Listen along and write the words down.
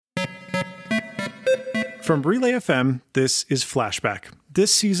From Relay FM, this is Flashback.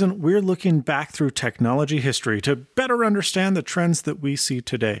 This season, we're looking back through technology history to better understand the trends that we see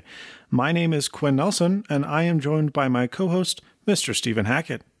today. My name is Quinn Nelson, and I am joined by my co-host, Mr. Stephen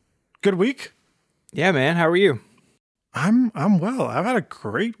Hackett. Good week? Yeah, man. How are you? I'm well. I've had a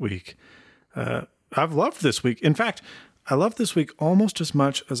great week. I've loved this week. In fact, I love this week almost as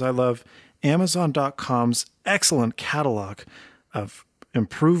much as I love Amazon.com's excellent catalog of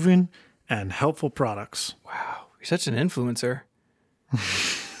improving and helpful products. Wow, you're such an influencer.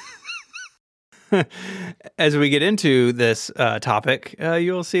 As we get into this topic,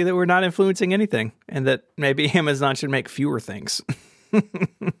 you'll see that we're not influencing anything and that maybe Amazon should make fewer things.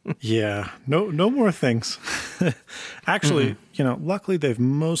 Yeah, no more things. Actually, luckily they've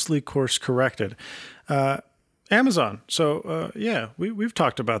mostly course corrected. Amazon. So, we've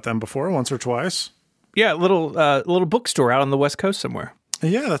talked about them before once or twice. Yeah, little bookstore out on the West Coast somewhere.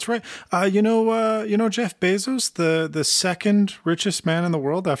 Yeah, that's right. You know Jeff Bezos, the second richest man in the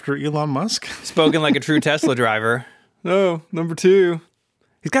world after Elon Musk? Spoken like a true Tesla driver. Oh, number two.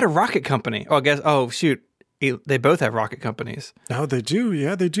 He's got a rocket company. Oh, I guess. Oh, shoot. They both have rocket companies. Oh, they do.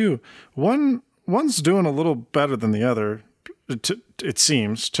 Yeah, they do. One's doing a little better than the other, it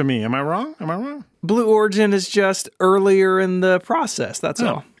seems to me. Am I wrong? Blue Origin is just earlier in the process. That's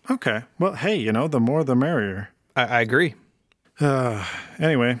all. Okay. Well, hey, the more the merrier. I agree.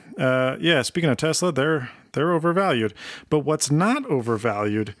 Anyway, speaking of Tesla, they're overvalued. But what's not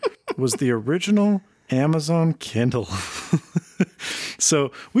overvalued was the original Amazon Kindle.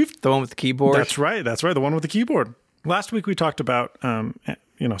 So the one with the keyboard. That's right. The one with the keyboard. Last week we talked about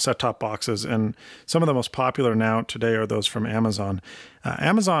set-top boxes, and some of the most popular now today are those from Amazon.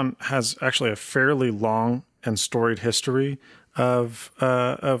 Amazon has actually a fairly long and storied history of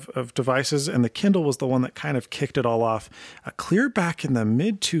devices, and the Kindle was the one that kind of kicked it all off clear back in the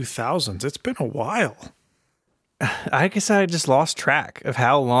mid-2000s. It's been a while. I guess I just lost track of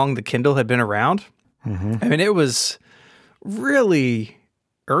how long the Kindle had been around. Mm-hmm. I mean, it was really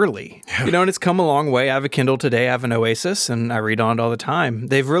early, and it's come a long way. I have a Kindle today. I have an Oasis, and I read on it all the time.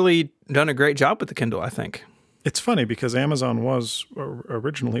 They've really done a great job with the Kindle, I think. It's funny because Amazon was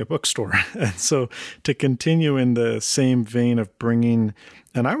originally a bookstore. And so to continue in the same vein of bringing,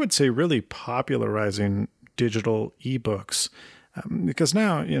 and I would say really popularizing digital ebooks, because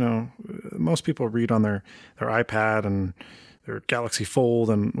now, most people read on their iPad and their Galaxy Fold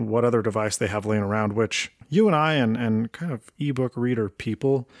and what other device they have laying around, which you and I and kind of ebook reader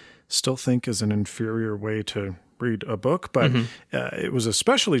people still think is an inferior way to read a book. But it was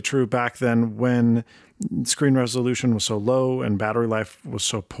especially true back then when screen resolution was so low and battery life was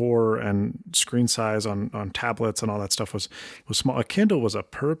so poor and screen size on tablets and all that stuff was small. A Kindle was a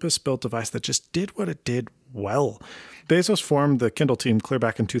purpose-built device that just did what it did well. Bezos formed the Kindle team clear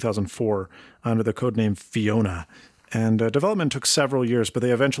back in 2004 under the codename Fiona. And development took several years, but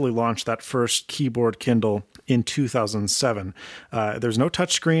they eventually launched that first keyboard Kindle in 2007. There's no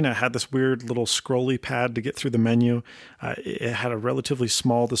touchscreen. It had this weird little scrolly pad to get through the menu. It had a relatively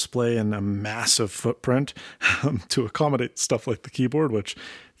small display and a massive footprint to accommodate stuff like the keyboard, which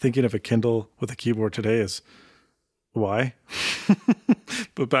thinking of a Kindle with a keyboard today is why?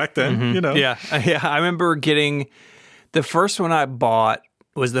 But back then, Yeah, I remember getting the first one I bought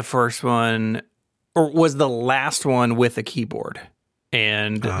was the first one, or was the last one with a keyboard.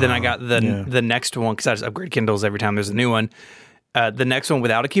 And then I got the next one, because I just upgrade Kindles every time there's a new one. The next one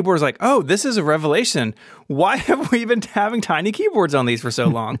without a keyboard is like, oh, this is a revelation. Why have we been having tiny keyboards on these for so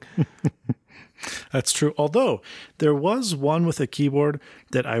long? That's true. Although there was one with a keyboard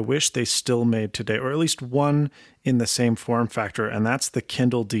that I wish they still made today, or at least one in the same form factor, and that's the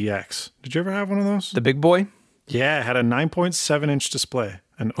Kindle DX. Did you ever have one of those? The big boy? Yeah, it had a 9.7-inch display.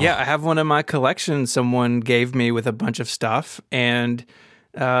 And, Yeah, I have one in my collection someone gave me with a bunch of stuff, and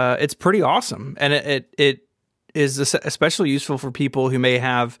it's pretty awesome. And it is especially useful for people who may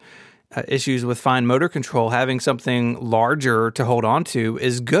have issues with fine motor control. Having something larger to hold on to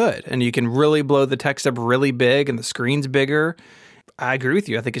is good, and you can really blow the text up really big, and the screen's bigger. I agree with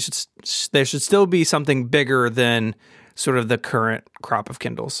you. I think there should still be something bigger than sort of the current crop of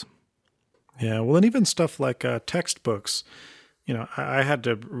Kindles. Yeah, well, and even stuff like textbooks. I had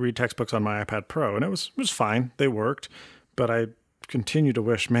to read textbooks on my iPad Pro, and it was fine. They worked, but I continue to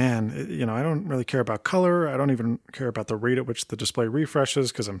wish, man, I don't really care about color. I don't even care about the rate at which the display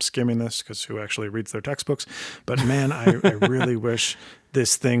refreshes, because I'm skimming this, because who actually reads their textbooks? But man, I really wish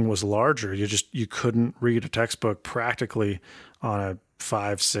this thing was larger. You couldn't read a textbook practically on a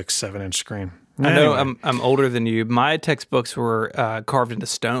 5, 6, 7-inch screen. I know I'm older than you. My textbooks were carved into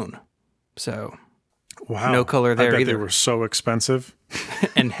stone, so wow, no color there I bet either. They were so expensive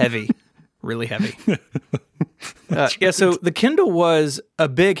and heavy. really heavy. Yeah, so the Kindle was a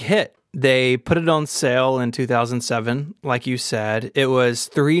big hit. They put it on sale in 2007, like you said. It was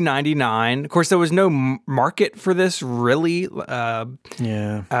 $3.99. Of course, there was no market for this, really. But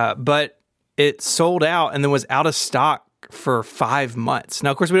it sold out and then was out of stock for 5 months.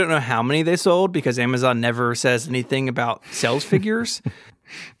 Now, of course, we don't know how many they sold because Amazon never says anything about sales figures.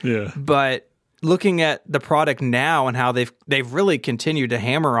 Yeah. But looking at the product now and how they've really continued to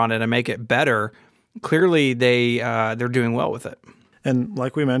hammer on it and make it better, clearly they're doing well with it. And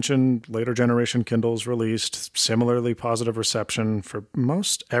like we mentioned, later generation Kindles released, similarly positive reception for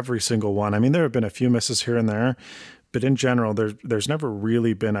most every single one. I mean, there have been a few misses here and there, but in general, there's never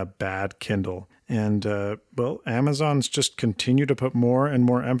really been a bad Kindle. And, Amazon's just continue to put more and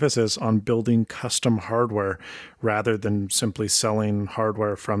more emphasis on building custom hardware rather than simply selling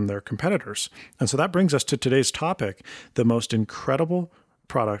hardware from their competitors. And so that brings us to today's topic, the most incredible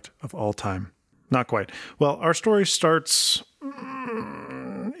product of all time. Not quite. Well, our story starts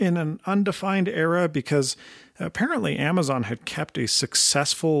in an undefined era because apparently Amazon had kept a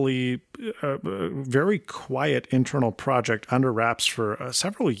successfully very quiet internal project under wraps for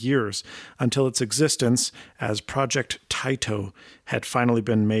several years until its existence as Project Taito had finally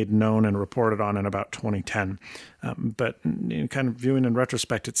been made known and reported on in about 2010. But in kind of viewing in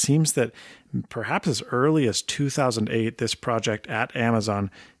retrospect, it seems that perhaps as early as 2008, this project at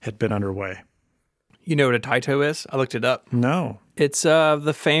Amazon had been underway. You know what a Taito is? I looked it up. No. It's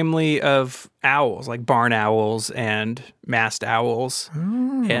the family of owls, like barn owls and masked owls.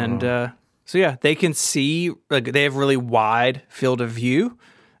 Oh. And so, yeah, they can see, like, they have really wide field of view.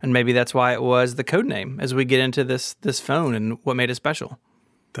 And maybe that's why it was the code name as we get into this phone and what made it special.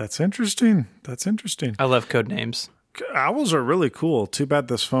 That's interesting. I love code names. Owls are really cool. Too bad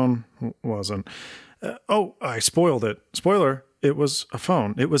this phone wasn't. I spoiled it. Spoiler. It was a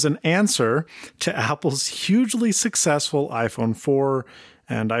phone. It was an answer to Apple's hugely successful iPhone 4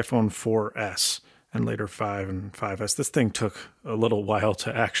 and iPhone 4S, and later 5 and 5S. This thing took a little while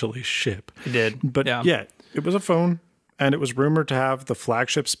to actually ship. It did. But yeah, it was a phone, and it was rumored to have the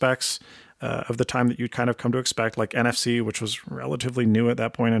flagship specs of the time that you'd kind of come to expect, like NFC, which was relatively new at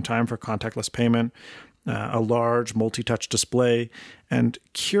that point in time for contactless payment, a large multi-touch display, and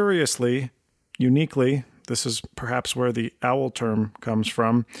curiously, uniquely, this is perhaps where the owl term comes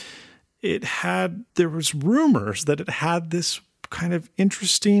from. There was rumors that it had this kind of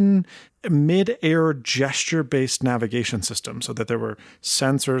interesting mid-air gesture-based navigation system, so that there were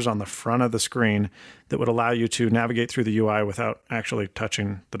sensors on the front of the screen that would allow you to navigate through the UI without actually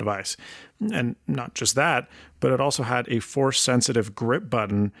touching the device. And not just that, but it also had a force-sensitive grip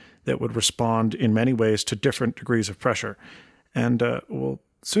button that would respond in many ways to different degrees of pressure. And we'll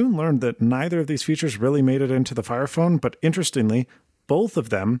soon learned that neither of these features really made it into the Fire Phone, but interestingly, both of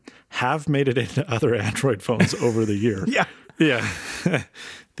them have made it into other Android phones over the year. Yeah.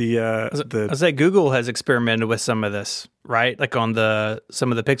 I say Google has experimented with some of this, right? Like on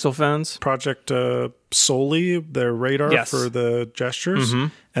some of the Pixel phones. Project Soli, their radar for the gestures.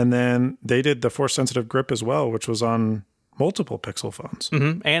 Mm-hmm. And then they did the force-sensitive grip as well, which was on multiple Pixel phones.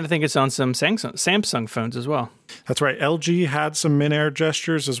 Mm-hmm. And I think it's on some Samsung phones as well. That's right. LG had some mid-air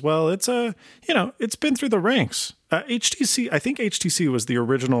gestures as well. It's it's been through the ranks. HTC, I think HTC was the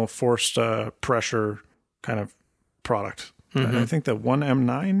original forced pressure kind of product. Mm-hmm. I think the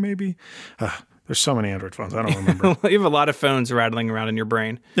 1M9 maybe. There's so many Android phones. I don't remember. You have a lot of phones rattling around in your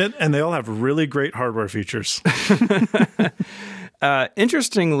brain. And they all have really great hardware features.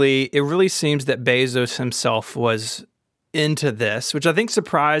 Interestingly, it really seems that Bezos himself was into this, which I think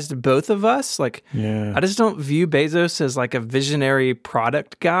surprised both of us. Like, I just don't view Bezos as like a visionary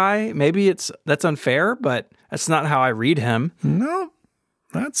product guy. Maybe that's unfair, but that's not how I read him. No,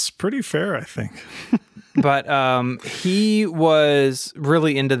 that's pretty fair, I think. But he was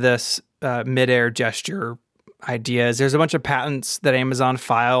really into this mid-air gesture ideas. There's a bunch of patents that Amazon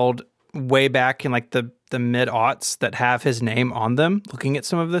filed way back in like the mid-aughts that have his name on them, looking at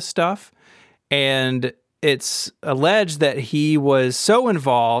some of this stuff. And it's alleged that he was so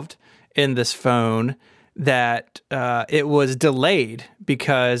involved in this phone that it was delayed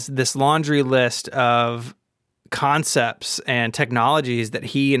because this laundry list of concepts and technologies that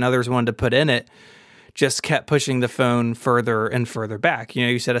he and others wanted to put in it just kept pushing the phone further and further back. You know,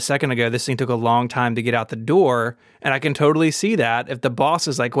 you said a second ago, this thing took a long time to get out the door, and I can totally see that. If the boss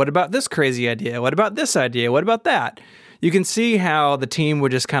is like, what about this crazy idea? What about this idea? What about that? You can see how the team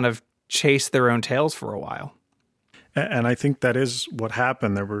would just kind of chase their own tails for a while. And I think that is what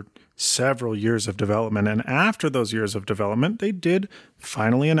happened. There were several years of development, and after those years of development, they did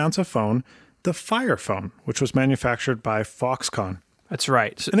finally announce a phone, the Fire Phone, which was manufactured by Foxconn. That's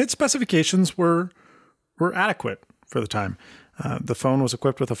right. And its specifications were adequate for the time. The phone was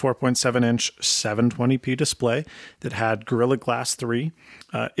equipped with a 4.7-inch 720p display that had Gorilla Glass 3.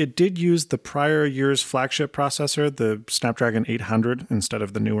 It did use the prior year's flagship processor, the Snapdragon 800, instead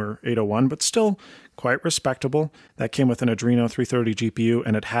of the newer 801, but still quite respectable. That came with an Adreno 330 GPU,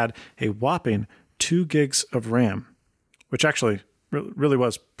 and it had a whopping 2 gigs of RAM, which actually really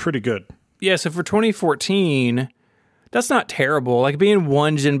was pretty good. Yeah, so for 2014... that's not terrible. Like being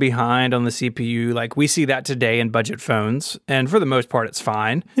one gen behind on the CPU, like we see that today in budget phones, and for the most part, it's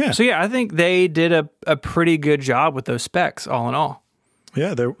fine. Yeah. So yeah, I think they did a pretty good job with those specs, all in all.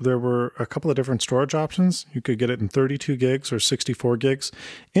 Yeah, there were a couple of different storage options. You could get it in 32 gigs or 64 gigs.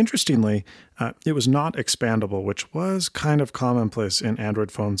 Interestingly, it was not expandable, which was kind of commonplace in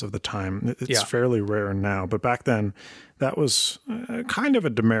Android phones of the time. It's fairly rare now, but back then, that was kind of a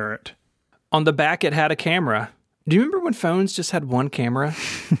demerit. On the back, it had a camera. Do you remember when phones just had one camera?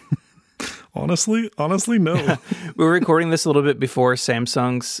 Honestly, no. We were recording this a little bit before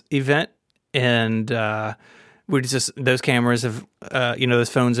Samsung's event, and those cameras have, those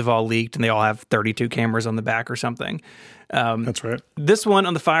phones have all leaked, and they all have 32 cameras on the back or something. That's right. This one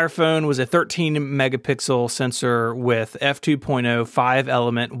on the Fire Phone was a 13 megapixel sensor with f2.0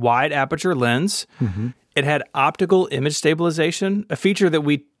 5-element wide aperture lens. Mm-hmm. It had optical image stabilization, a feature that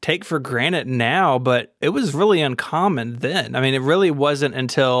we take for granted now, but it was really uncommon then. I mean, it really wasn't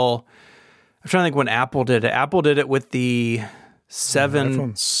until, I'm trying to think when Apple did it. Apple did it with the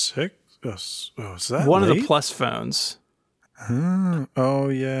iPhone 6? Oh, is that one late? of the Plus phones. Oh,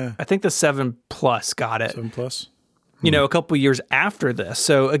 yeah. I think the 7 Plus got it. 7 Plus? A couple years after this.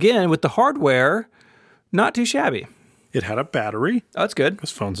 So again, with the hardware, not too shabby. It had a battery. Oh, that's good.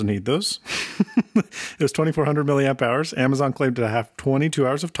 Because phones need those. It was 2,400 milliamp hours. Amazon claimed to have 22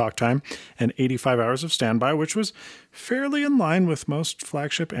 hours of talk time and 85 hours of standby, which was fairly in line with most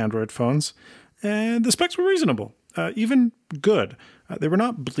flagship Android phones. And the specs were reasonable, even good. They were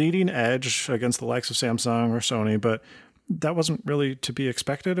not bleeding edge against the likes of Samsung or Sony, but that wasn't really to be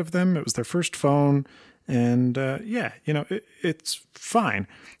expected of them. It was their first phone. And it's fine.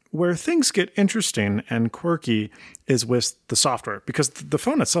 Where things get interesting and quirky is with the software, because the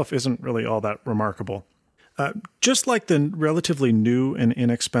phone itself isn't really all that remarkable. Just like the relatively new and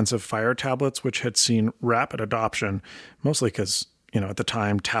inexpensive Fire tablets, which had seen rapid adoption, mostly because, at the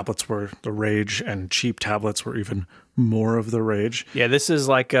time, tablets were the rage and cheap tablets were even more of the rage. Yeah, this is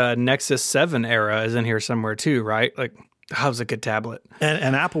like a Nexus 7 era is in here somewhere too, right? Like, that was a good tablet.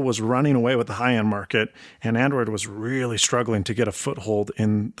 And Apple was running away with the high-end market, and Android was really struggling to get a foothold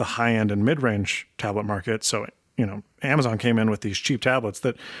in the high-end and mid-range tablet market. So, Amazon came in with these cheap tablets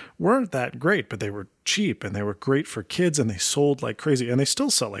that weren't that great, but they were cheap, and they were great for kids, and they sold like crazy, and they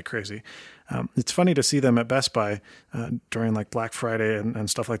still sell like crazy. It's funny to see them at Best Buy during like Black Friday and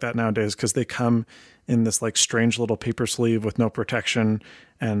stuff like that nowadays, because they come in this like strange little paper sleeve with no protection,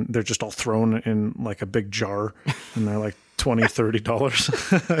 and they're just all thrown in like a big jar, and they're like $20,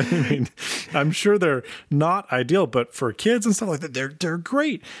 $30. I mean, I'm sure they're not ideal, but for kids and stuff like that, they're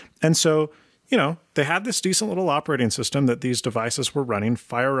great. And so, they had this decent little operating system that these devices were running,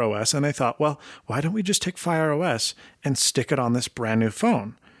 Fire OS, and they thought, well, why don't we just take Fire OS and stick it on this brand new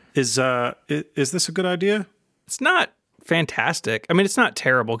phone? Is this a good idea? It's not fantastic. I mean, it's not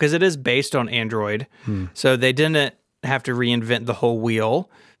terrible because it is based on Android. So they didn't have to reinvent the whole wheel.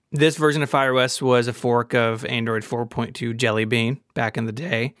 This version of Fire OS was a fork of Android 4.2 Jelly Bean back in the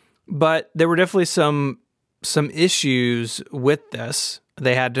day. But there were definitely some issues with this.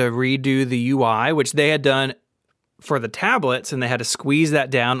 They had to redo the UI, which they had done for the tablets, and they had to squeeze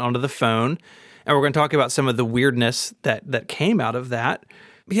that down onto the phone. And we're going to talk about some of the weirdness that came out of that.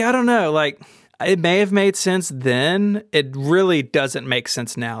 Yeah, I don't know. Like, it may have made sense then. It really doesn't make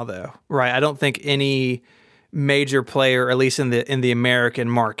sense now, though, right? I don't think any major player, at least in the American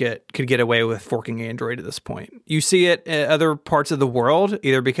market, could get away with forking Android at this point. You see it in other parts of the world,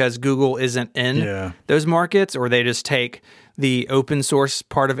 either because Google isn't in those markets, or they just take the open source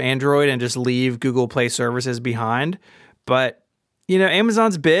part of Android and just leave Google Play services behind. But,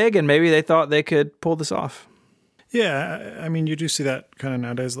 Amazon's big, and maybe they thought they could pull this off. Yeah, I mean, you do see that kind of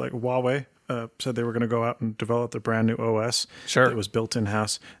nowadays. Like Huawei said they were going to go out and develop the brand new OS. Sure. That was built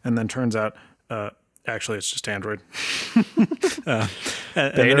in-house, and then turns out actually it's just Android.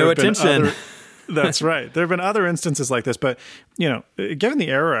 Pay no attention. That's right. There have been other instances like this, but, given the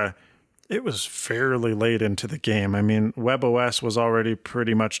era, it was fairly late into the game. I mean, WebOS was already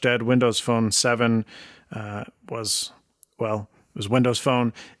pretty much dead. Windows Phone 7 was Windows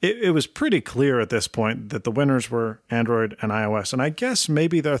Phone. It was pretty clear at this point that the winners were Android and iOS. And I guess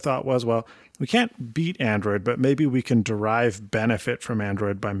maybe their thought was, well, we can't beat Android, but maybe we can derive benefit from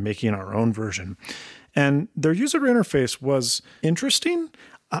Android by making our own version. And their user interface was interesting.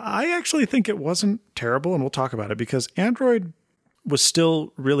 I actually think it wasn't terrible, and we'll talk about it, because Android was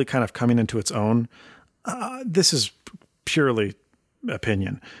still really kind of coming into its own. This is purely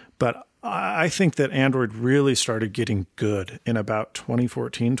opinion, but I think that Android really started getting good in about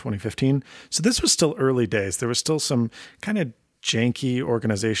 2014, 2015. So this was still early days. There was still some kind of janky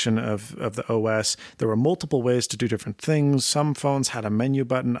organization of the OS. There were multiple ways to do different things. Some phones had a menu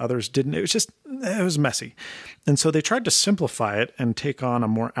button, others didn't. It was messy. And so they tried to simplify it and take on a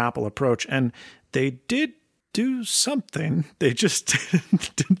more Apple approach. And they did do something. They just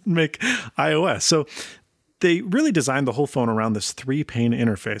didn't make iOS. So they really designed the whole phone around this 3-pane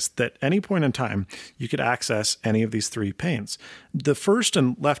interface that at any point in time, you could access any of these 3 panes. The first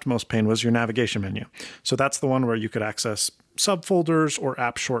and leftmost pane was your navigation menu. So that's the one where you could access subfolders or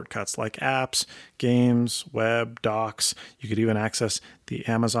app shortcuts like apps, games, web, docs. You could even access the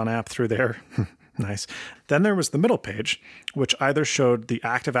Amazon app through there. Nice. Then there was the middle page, which either showed the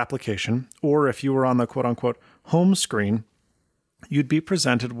active application, or if you were on the quote-unquote home screen, you'd be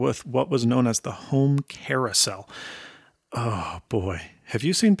presented with what was known as the home carousel. Oh, boy. Have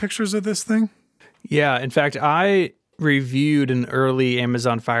you seen pictures of this thing? Yeah. In fact, I reviewed an early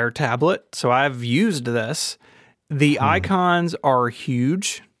Amazon Fire tablet, so I've used this. The icons are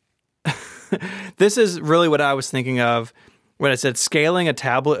huge. This is really what I was thinking of when I said scaling a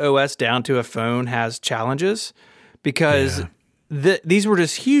tablet OS down to a phone has challenges, because these were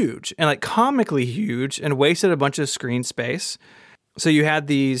just huge and like comically huge and wasted a bunch of screen space. So you had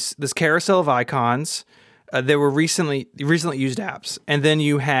this carousel of icons. They were recently used apps. And then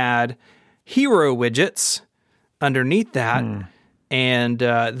you had hero widgets underneath that. And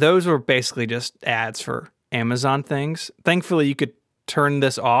those were basically just ads for Amazon things. Thankfully, you could turn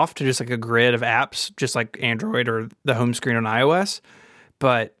this off to just like a grid of apps, just like Android or the home screen on iOS.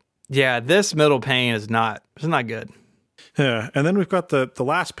 But yeah, this middle pane is not good. Yeah, and then we've got the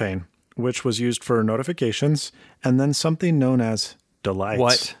last pane, which was used for notifications, and then something known as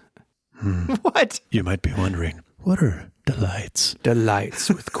delights. What? What? You might be wondering, what are delights? Delights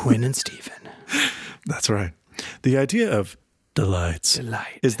with Quinn and Stephen. That's right. The idea of delights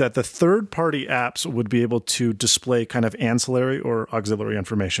is that the third-party apps would be able to display kind of ancillary or auxiliary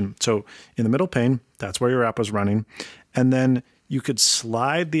information. So in the middle pane, that's where your app was running. And then you could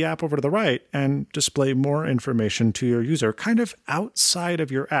slide the app over to the right and display more information to your user, kind of outside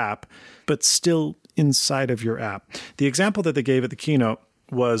of your app, but still inside of your app. The example that they gave at the keynote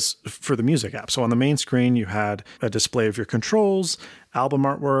was for the music app. So on the main screen, you had a display of your controls, album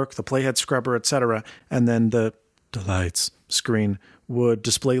artwork, the playhead scrubber, etc. And then the delights screen would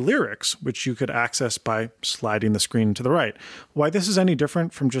display lyrics, which you could access by sliding the screen to the right. Why this is any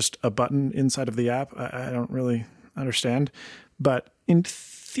different from just a button inside of the app, I don't really understand. But in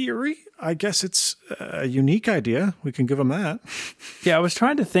theory, I guess it's a unique idea. We can give them that. Yeah, I was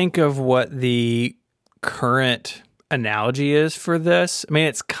trying to think of what the current analogy is for this. I mean,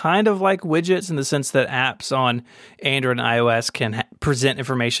 it's kind of like widgets in the sense that apps on Android and iOS can present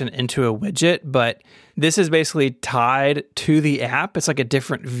information into a widget, but this is basically tied to the app. It's like a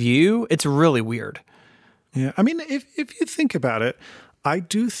different view. It's really weird. Yeah, I mean, if you think about it, I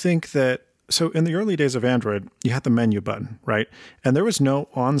do think that, so in the early days of Android, you had the menu button, right? And there was no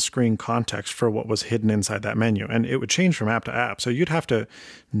on-screen context for what was hidden inside that menu. And it would change from app to app. So you'd have to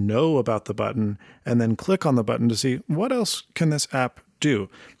know about the button and then click on the button to see what else can this app do.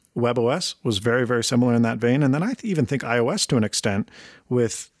 WebOS was very, very similar in that vein. And then I even think iOS to an extent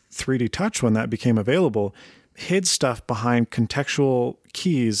with 3D Touch, when that became available, hid stuff behind contextual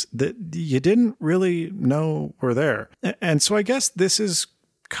keys that you didn't really know were there. And so I guess this is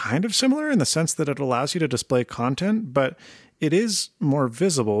kind of similar in the sense that it allows you to display content, but it is more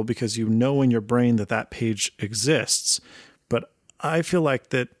visible because you know in your brain that that page exists. But I feel like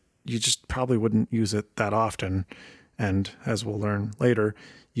that you just probably wouldn't use it that often. And as we'll learn later,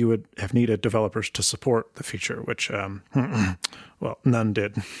 you would have needed developers to support the feature, which, well, none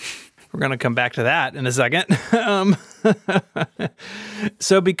did. We're going to come back to that in a second.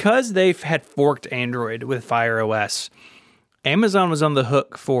 So because they've had forked Android with Fire OS, Amazon was on the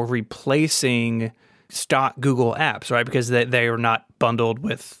hook for replacing stock Google apps, right? Because they are not bundled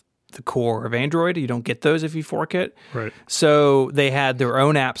with the core of Android. You don't get those if you fork it. Right. So they had their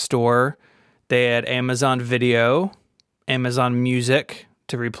own app store. They had Amazon Video, Amazon Music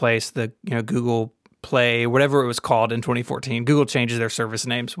to replace the Google Play, whatever it was called in 2014. Google changes their service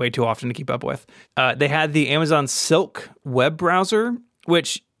names way too often to keep up with. They had the Amazon Silk web browser,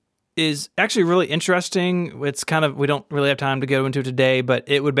 which is actually really interesting. It's kind of, we don't really have time to go into it today, but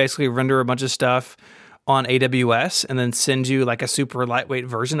it would basically render a bunch of stuff on AWS and then send you like a super lightweight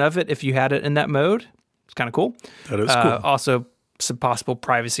version of it if you had it in that mode. It's kind of cool. That is cool. Also, some possible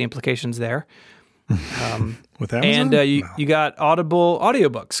privacy implications there. With Amazon? And you got Audible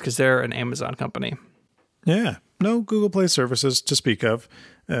audiobooks because they're an Amazon company. Yeah. No Google Play services to speak of.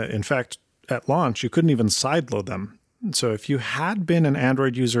 In fact, at launch, you couldn't even sideload them. So if you had been an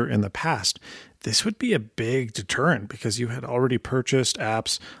Android user in the past, this would be a big deterrent because you had already purchased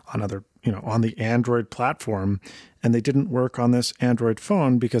apps on on the Android platform, and they didn't work on this Android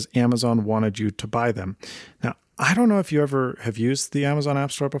phone because Amazon wanted you to buy them. Now, I don't know if you ever have used the Amazon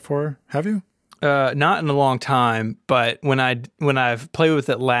App Store before. Have you? Not in a long time, but when I've played with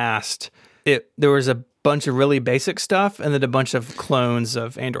it last, there was a bunch of really basic stuff and then a bunch of clones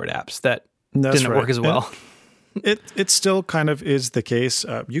of Android apps that didn't work as well. It still kind of is the case.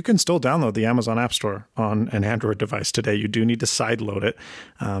 You can still download the Amazon App Store on an Android device today. You do need to sideload it.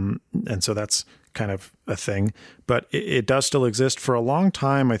 And so that's kind of a thing. But it does still exist. For a long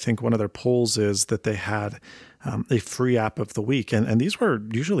time, I think one of their polls is that they had a free app of the week. And these were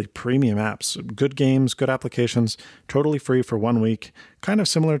usually premium apps, good games, good applications, totally free for 1 week, kind of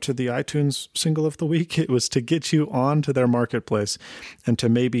similar to the iTunes single of the week. It was to get you onto their marketplace and to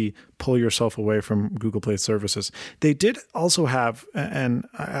maybe pull yourself away from Google Play services. They did also have, and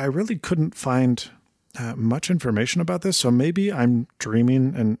I really couldn't find much information about this, so maybe I'm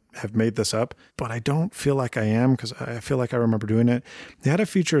dreaming and have made this up, but I don't feel like I am because I feel like I remember doing it. They had a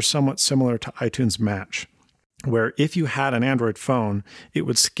feature somewhat similar to iTunes Match, where if you had an Android phone, it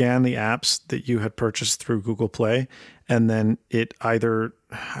would scan the apps that you had purchased through Google Play, and then it either,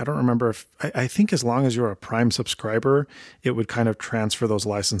 I don't remember if, I think as long as you're a Prime subscriber, it would kind of transfer those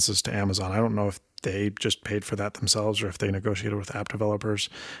licenses to Amazon. I don't know if they just paid for that themselves or if they negotiated with app developers.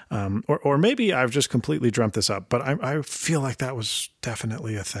 Or maybe I've just completely dreamt this up, but I feel like that was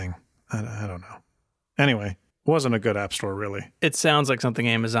definitely a thing. I don't know. Anyway, wasn't a good app store, really. It sounds like something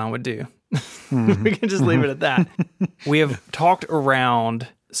Amazon would do. We can just leave it at that. We have talked around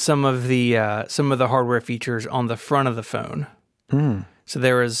some of the hardware features on the front of the phone. So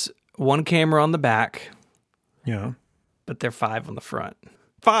there is one camera on the back. Yeah. But there are 5 on the front.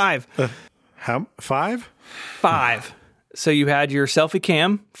 5! How? 5? 5. So you had your selfie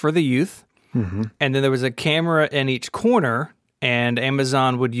cam for the youth, and then there was a camera in each corner, and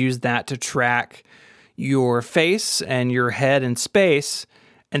Amazon would use that to track your face and your head in space,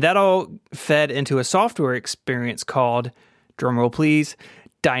 and that all fed into a software experience called, drumroll please,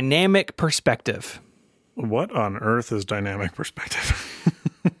 Dynamic Perspective. What on earth is Dynamic Perspective?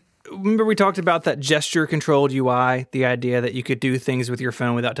 Remember we talked about that gesture-controlled UI, the idea that you could do things with your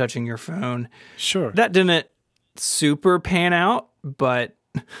phone without touching your phone. Sure. That didn't super pan out, but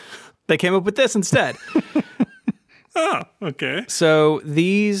they came up with this instead. Oh, okay. So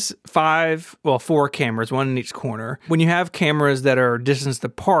these 4 cameras, one in each corner. When you have cameras that are distanced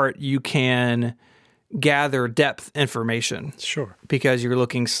apart, you can gather depth information. Sure. Because you're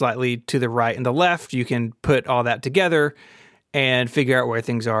looking slightly to the right and the left, you can put all that together and figure out where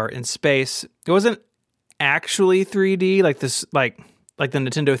things are in space. It wasn't actually 3D like this, like the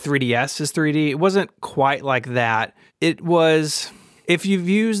Nintendo 3DS is 3D. It wasn't quite like that. It was, if you've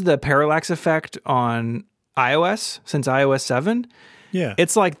used the parallax effect on iOS since iOS 7, yeah,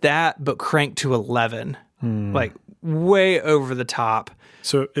 it's like that, but cranked to 11, like way over the top.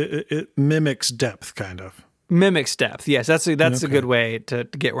 So it mimics depth, kind of. Mimics depth. Yes, that's a good way to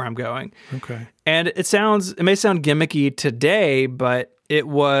get where I'm going. Okay. And it may sound gimmicky today, but it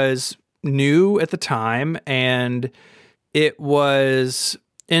was new at the time, and it was,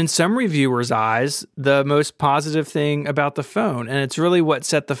 in some reviewers' eyes, the most positive thing about the phone. And it's really what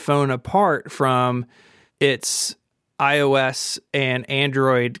set the phone apart from its iOS and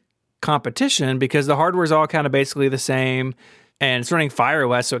Android competition, because the hardware is all kind of basically the same, and it's running Fire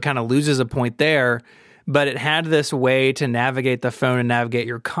OS, so it kind of loses a point there. But it had this way to navigate the phone and navigate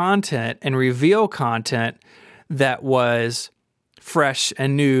your content and reveal content that was fresh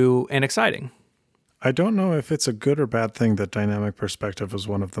and new and exciting. I don't know if it's a good or bad thing that Dynamic Perspective is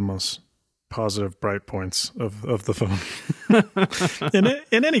one of the most positive bright points of the phone.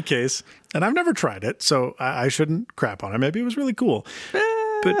 In any case, and I've never tried it, so I shouldn't crap on it. Maybe it was really cool.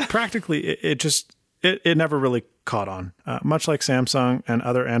 But practically, it never really caught on. Much like Samsung and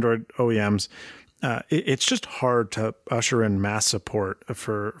other Android OEMs, it's just hard to usher in mass support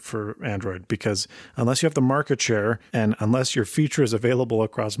for Android, because unless you have the market share and unless your feature is available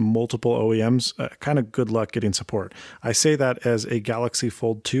across multiple OEMs, kind of good luck getting support. I say that as a Galaxy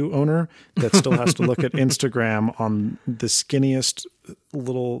Fold 2 owner that still has to look at Instagram on the skinniest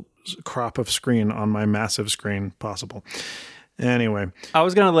little crop of screen on my massive screen possible. Anyway, I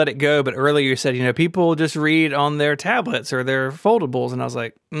was going to let it go, but earlier you said, people just read on their tablets or their foldables. And I was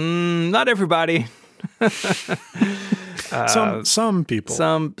like, not everybody. Some people.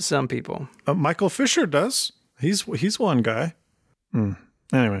 Some people. Michael Fisher does. He's one guy.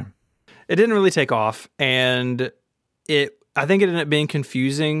 Anyway. It didn't really take off. And I think it ended up being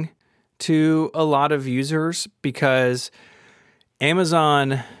confusing to a lot of users because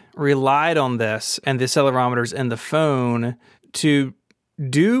Amazon relied on this and the accelerometers and the phone to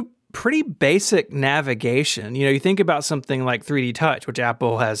do pretty basic navigation. You think about something like 3D Touch, which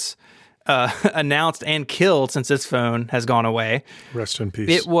Apple has announced and killed since its phone has gone away. Rest in peace.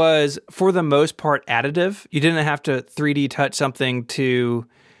 It was, for the most part, additive. You didn't have to 3D touch something to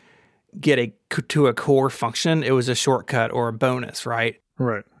get to a core function. It was a shortcut or a bonus, right?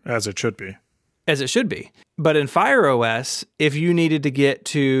 Right, as it should be. As it should be. But in Fire OS, if you needed to get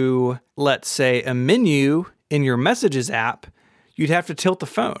to, let's say, a menu in your Messages app, you'd have to tilt the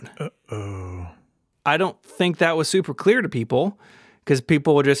phone. Uh-oh. I don't think that was super clear to people because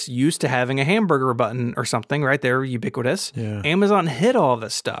people were just used to having a hamburger button or something, right? They're ubiquitous. Yeah. Amazon hid all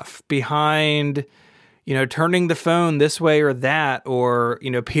this stuff behind, turning the phone this way or that, or,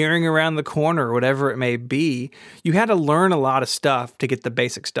 peering around the corner or whatever it may be. You had to learn a lot of stuff to get the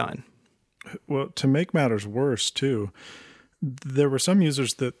basics done. Well, to make matters worse, too, there were some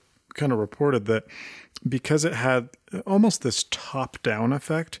users that kind of reported that because it had almost this top-down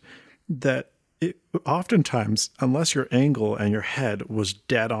effect, that it oftentimes, unless your angle and your head was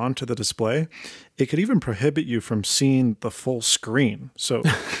dead on to the display, it could even prohibit you from seeing the full screen. So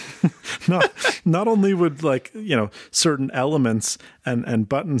not only would certain elements and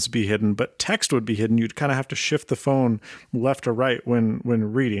buttons be hidden, but text would be hidden. You'd kind of have to shift the phone left or right when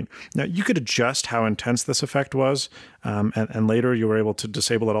reading. Now, you could adjust how intense this effect was, and later you were able to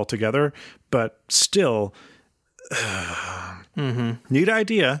disable it altogether. But still, neat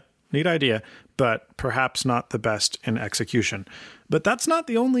idea, but perhaps not the best in execution. But that's not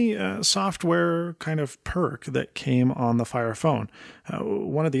the only software kind of perk that came on the Fire phone.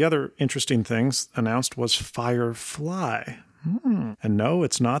 One of the other interesting things announced was Firefly. And no,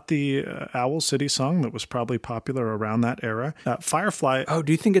 it's not the Owl City song that was probably popular around that era. Firefly. Oh,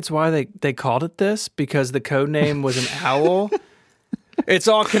 do you think it's why they called it this? Because the code name was an owl? It's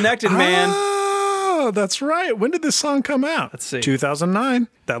all connected, man. Oh, that's right. When did this song come out? Let's see. 2009.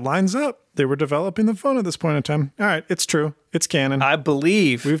 That lines up. They were developing the phone at this point in time. All right, it's true. It's canon. I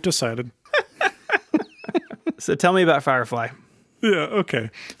believe. We've decided. So tell me about Firefly. Yeah, okay.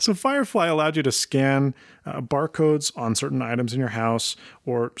 So Firefly allowed you to scan barcodes on certain items in your house,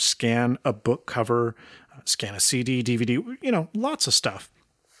 or scan a book cover, scan a CD, DVD, lots of stuff.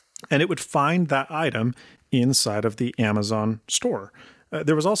 And it would find that item inside of the Amazon store.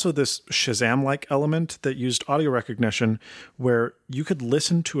 There was also this Shazam-like element that used audio recognition where you could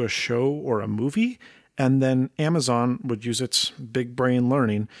listen to a show or a movie, and then Amazon would use its big brain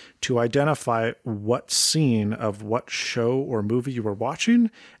learning to identify what scene of what show or movie you were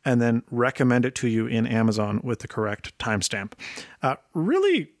watching, and then recommend it to you in Amazon with the correct timestamp.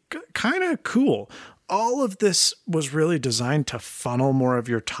 Really kind of cool. All of this was really designed to funnel more of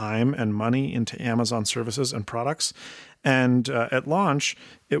your time and money into Amazon services and products. And at launch,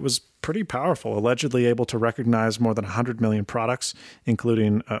 it was pretty powerful, allegedly able to recognize more than 100 million products,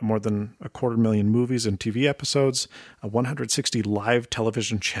 including more than 250,000 movies and TV episodes, 160 live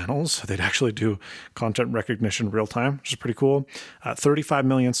television channels. So they'd actually do content recognition real time, which is pretty cool. 35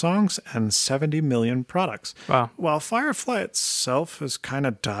 million songs and 70 million products. Wow. While Firefly itself has kind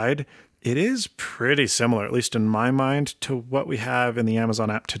of died, it is pretty similar, at least in my mind, to what we have in the Amazon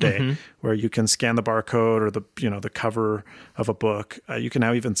app today, where you can scan the barcode or the cover of a book. You can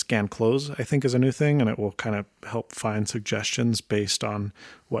now even scan clothes, I think, is a new thing, and it will kind of help find suggestions based on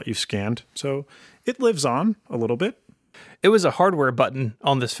what you've scanned. So it lives on a little bit. It was a hardware button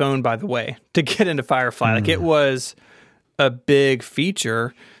on this phone, by the way, to get into Firefly. Like, it was a big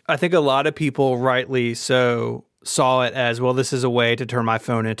feature. I think a lot of people, rightly so, saw it as, well, this is a way to turn my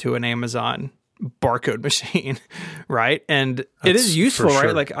phone into an Amazon barcode machine, right? And it is useful, sure.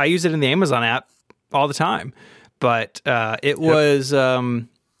 right? Like, I use it in the Amazon app all the time, but it was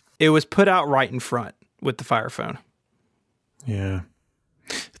put out right in front with the Fire phone. Yeah.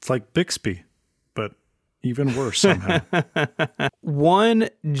 It's like Bixby, but even worse somehow. One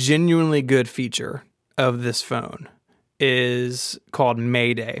genuinely good feature of this phone is called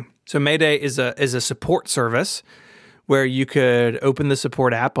Mayday. So Mayday is a support service where you could open the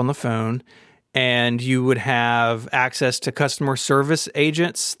support app on the phone and you would have access to customer service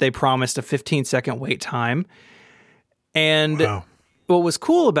agents. They promised a 15-second wait time. And wow. what was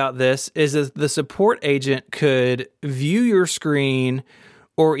cool about this is that the support agent could view your screen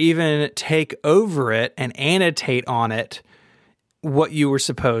or even take over it and annotate on it what you were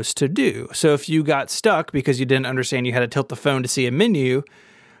supposed to do. So if you got stuck because you didn't understand you had to tilt the phone to see a menu,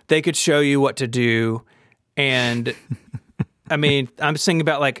 they could show you what to do. And I mean, I'm thinking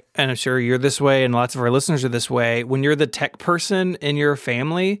about like, and I'm sure you're this way and lots of our listeners are this way. When you're the tech person in your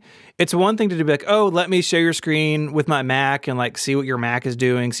family, it's one thing to be like, oh, let me share your screen with my Mac and like see what your Mac is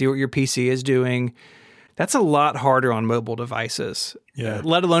doing, see what your PC is doing. That's a lot harder on mobile devices,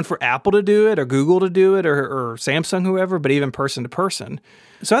 let alone for Apple to do it or Google to do it or Samsung, whoever, but even person to person.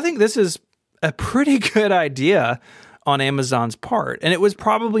 So I think this is a pretty good idea on Amazon's part. And it was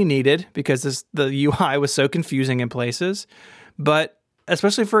probably needed because the UI was so confusing in places. But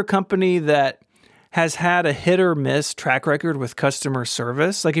especially for a company that has had a hit or miss track record with customer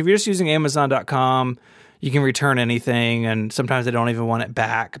service, like if you're just using Amazon.com, you can return anything and sometimes they don't even want it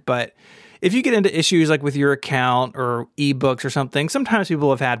back. But if you get into issues like with your account or ebooks or something, sometimes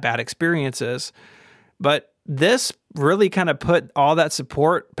people have had bad experiences. But this really kind of put all that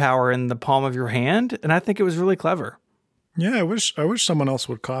support power in the palm of your hand. And I think it was really clever. Yeah, I wish someone else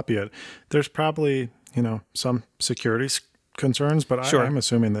would copy it. There's probably, some security concerns, but Sure. I'm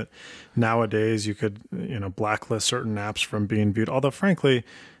assuming that nowadays you could, blacklist certain apps from being viewed. Although, frankly,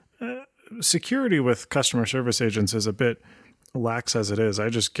 security with customer service agents is a bit lax as it is. I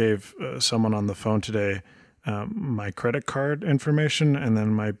just gave someone on the phone today my credit card information and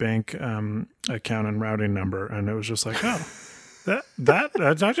then my bank account and routing number, and it was just like, oh. That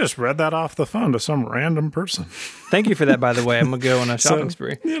I just read that off the phone to some random person. Thank you for that, by the way. I'm going to go on a shopping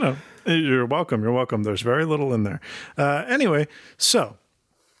spree. You're welcome. You're welcome. There's very little in there. Anyway, so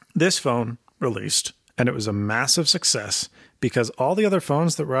this phone released, and it was a massive success because all the other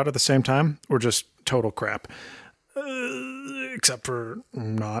phones that were out at the same time were just total crap, except for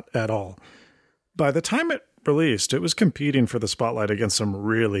not at all. By the time it released, it was competing for the spotlight against some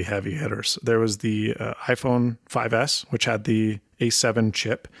really heavy hitters. There was the iPhone 5S, which had the A7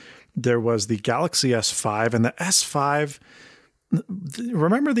 chip. There was the Galaxy S5 and the S5.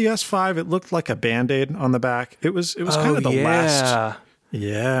 Remember the S5? It looked like a Band-Aid on the back. It was kind of the last.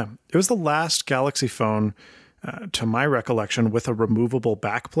 Yeah. It was the last Galaxy phone, to my recollection, with a removable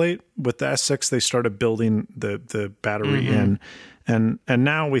backplate. With the S6, they started building the battery in. And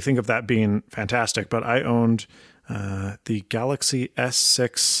now we think of that being fantastic, but I owned the Galaxy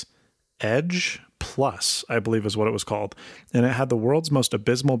S6 Edge Plus, I believe is what it was called. And it had the world's most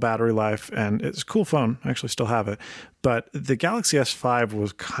abysmal battery life, and it's a cool phone. I actually still have it. But the Galaxy S5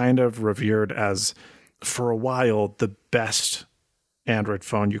 was kind of revered as, for a while, the best Android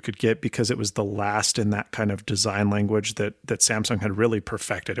phone you could get because it was the last in that kind of design language that Samsung had really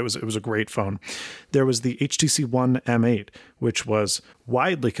perfected. It was a great phone. There was the HTC One M8, which was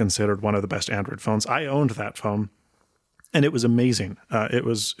widely considered one of the best Android phones. I owned that phone, and it was amazing. It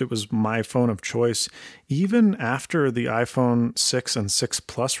was my phone of choice, even after the iPhone 6 and 6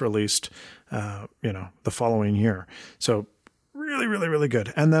 Plus released, the following year. So really, really, really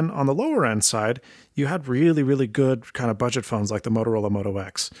good. And then on the lower end side, you had really, really good kind of budget phones like the Motorola Moto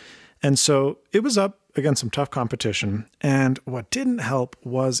X. And so it was up against some tough competition. And what didn't help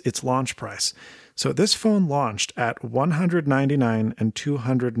was its launch price. So this phone launched at $199 and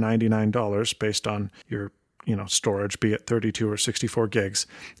 $299 based on your storage, be it 32 or 64 gigs.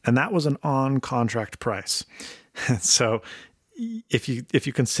 And that was an on-contract price. So if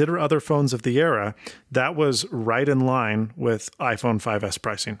you consider other phones of the era, that was right in line with iPhone 5S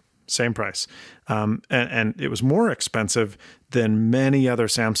pricing, same price. And it was more expensive than many other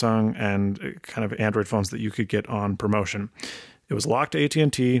Samsung and kind of Android phones that you could get on promotion. It was locked to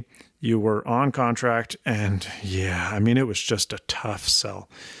AT&T. You were on contract. And it was just a tough sell.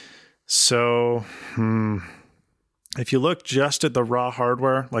 So, if you look just at the raw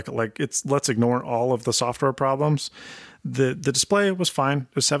hardware, let's ignore all of the software problems. The display was fine.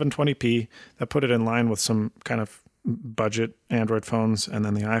 It was 720p. That put it in line with some kind of budget Android phones and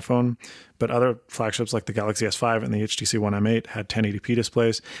then the iPhone. But other flagships like the Galaxy S5 and the HTC One M8 had 1080p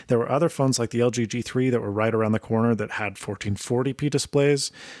displays. There were other phones like the LG G3 that were right around the corner that had 1440p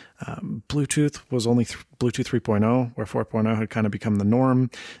displays. Bluetooth was only Bluetooth 3.0, where 4.0 had kind of become the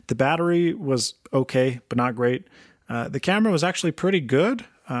norm. The battery was okay, but not great. The camera was actually pretty good,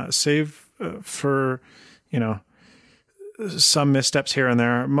 save for, some missteps here and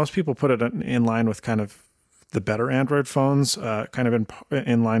there. Most people put it in line with kind of the better Android phones, kind of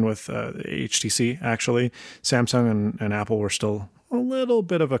in line with HTC, actually. Samsung and Apple were still a little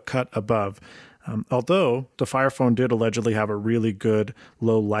bit of a cut above. Although the Fire Phone did allegedly have a really good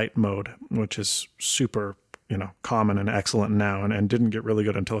low light mode, which is super common and excellent now, and didn't get really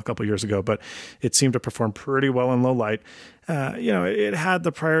good until a couple years ago, but it seemed to perform pretty well in low light. It had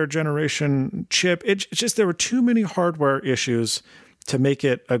the prior generation chip. It's just there were too many hardware issues to make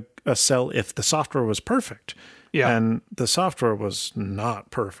it a sell if the software was perfect. Yeah. And the software was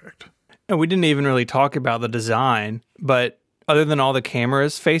not perfect. And we didn't even really talk about the design, but other than all the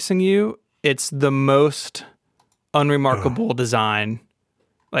cameras facing you, it's the most unremarkable design.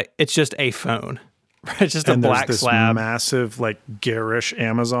 Like, it's just a phone. It's just a black this slab. Massive, garish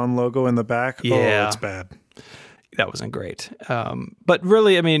Amazon logo in the back. Yeah. Oh, it's bad. That wasn't great. But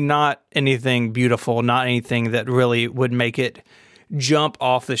really, I mean, not anything beautiful, not anything that really would make it jump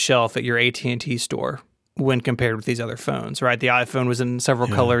off the shelf at your AT&T store when compared with these other phones, right? The iPhone was in several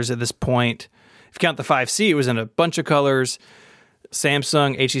colors at this point. If you count the 5C, it was in a bunch of colors.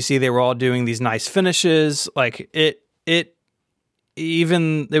 Samsung, HTC, they were all doing these nice finishes. It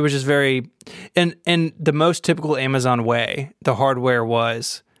was just very, and the most typical Amazon way, the hardware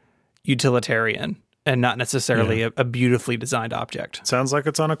was utilitarian and not necessarily a beautifully designed object. Sounds like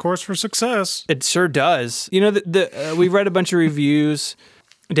it's on a course for success. It sure does. We read a bunch of reviews.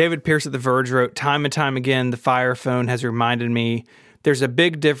 David Pierce at The Verge wrote, time and time again, the Fire Phone has reminded me there's a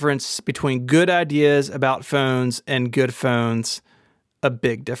big difference between good ideas about phones and good phones. A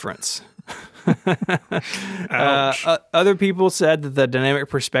big difference. Other people said that the dynamic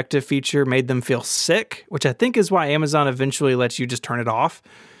perspective feature made them feel sick, which I think is why Amazon eventually lets you just turn it off,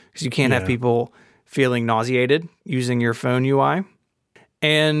 because you can't have people feeling nauseated using your phone UI.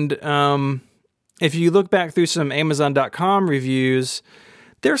 And if you look back through some Amazon.com reviews,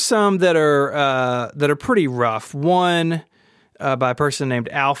 there's some that are pretty rough. One by a person named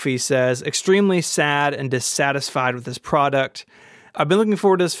Alfie says, extremely sad and dissatisfied with this product. I've been looking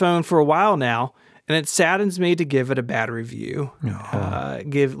forward to this phone for a while now, and it saddens me to give it a bad review.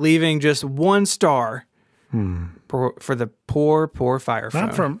 Leaving just 1 star for the poor Fire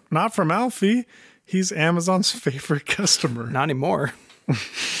Phone. Not from Alfie. He's Amazon's favorite customer. Not anymore.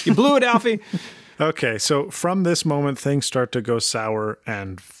 You blew it, Alfie. Okay, so from this moment, things start to go sour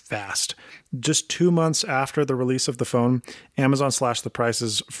and fast. Just 2 months after the release of the phone, Amazon slashed the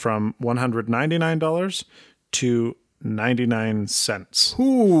prices from $199 to 99 cents.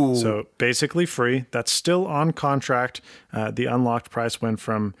 Ooh. So basically free. That's still on contract. The unlocked price went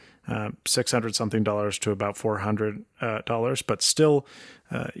from $600 something to about $400, but still,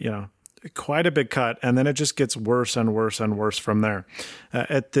 quite a big cut. And then it just gets worse and worse and worse from there.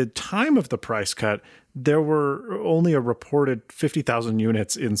 At the time of the price cut, there were only a reported 50,000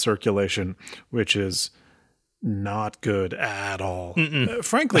 units in circulation, which is not good at all.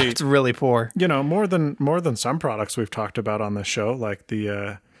 Frankly, it's really poor. More than some products we've talked about on this show, like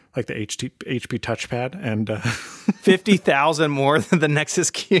the HP touchpad, and 50,000 more than the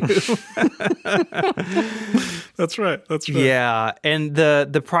Nexus Q. That's right. Yeah, and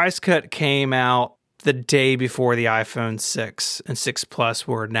the price cut came out the day before the iPhone 6 and 6 Plus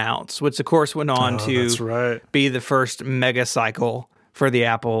were announced, which of course went on to be the first mega cycle for the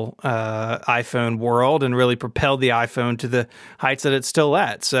Apple iPhone world and really propelled the iPhone to the heights that it's still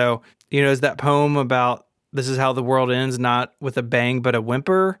at. So, is that poem about this is how the world ends, not with a bang, but a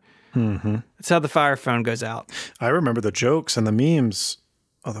whimper? Mm-hmm. That's how the Fire Phone goes out. I remember the jokes and the memes.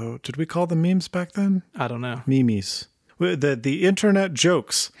 Although, did we call them memes back then? I don't know. Memes. The internet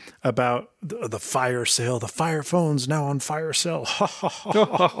jokes about the fire sale. The Fire Phone's now on fire sale.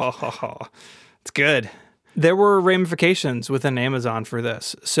 It's good. There were ramifications within Amazon for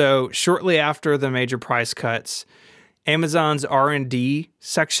this. So shortly after the major price cuts, Amazon's R&D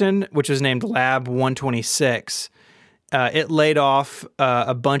section, which was named Lab 126, it laid off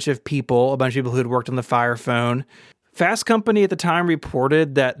a bunch of people who had worked on the Fire Phone. Fast Company at the time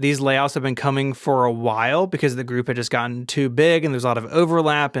reported that these layoffs have been coming for a while because the group had just gotten too big and there's a lot of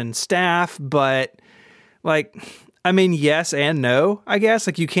overlap in staff. But yes and no, I guess.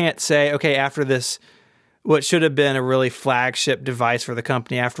 You can't say, okay, after this, what should have been a really flagship device for the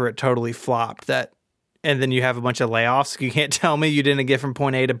company after it totally flopped, and then you have a bunch of layoffs. You can't tell me you didn't get from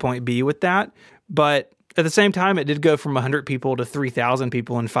point A to point B with that. But at the same time, it did go from 100 people to 3,000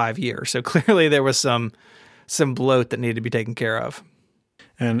 people in 5 years. So clearly there was some bloat that needed to be taken care of.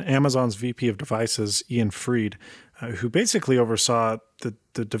 And Amazon's VP of Devices, Ian Freed, who basically oversaw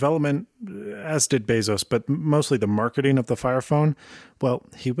the development, as did Bezos, but mostly the marketing of the Fire Phone, well,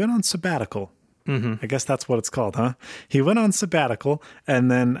 he went on sabbatical. Mm-hmm. I guess that's what it's called, huh? He went on sabbatical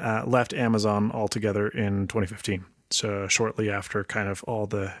and then left Amazon altogether in 2015. So shortly after kind of all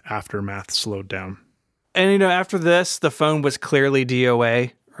the aftermath slowed down. And, after this, the phone was clearly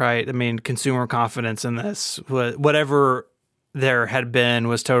DOA. Right. I mean, consumer confidence in this, whatever there had been,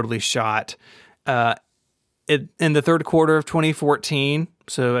 was totally shot. It in the third quarter of 2014,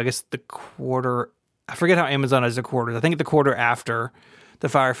 so I guess the quarter, I forget how Amazon has the quarters. I think the quarter after the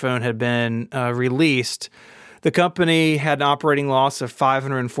Fire Phone had been released, the company had an operating loss of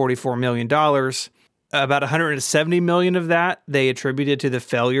 $544 million. About $170 million of that they attributed to the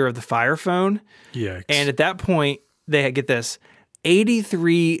failure of the Fire Phone. Yikes. And at that point, they had, get this,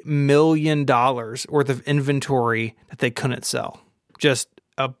 $83 million worth of inventory that they couldn't sell. Just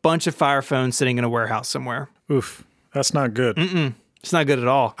a bunch of Fire Phones sitting in a warehouse somewhere. Oof, that's not good. It's not good at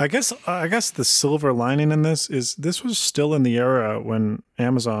all. I guess the silver lining in this is this was still in the era when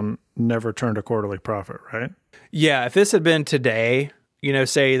Amazon never turned a quarterly profit, right? Yeah, if this had been today,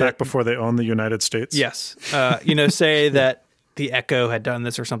 say that back before they owned the United States. Yes, say that the Echo had done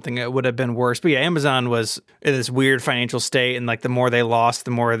this or something, it would have been worse. But yeah, Amazon was in this weird financial state, and like the more they lost,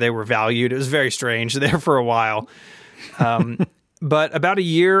 the more they were valued. It was very strange there for a while. But about a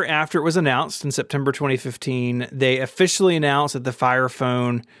year after it was announced in September 2015, they officially announced that the Fire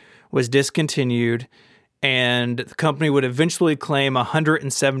Phone was discontinued, and the company would eventually claim a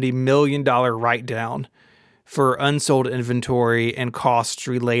 $170 million write-down for unsold inventory and costs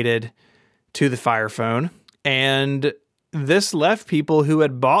related to the Fire Phone. And this left people who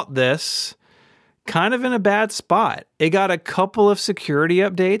had bought this kind of in a bad spot. It got a couple of security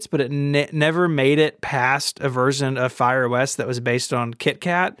updates, but it never made it past a version of Fire OS that was based on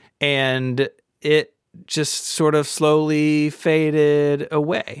KitKat, and it just sort of slowly faded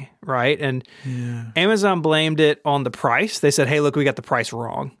away, right? And Amazon blamed it on the price. They said, hey, look, we got the price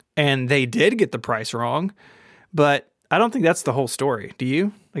wrong. And they did get the price wrong, but I don't think that's the whole story. Do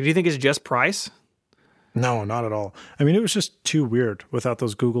you? Do you think it's just price? No, not at all. I mean, it was just too weird without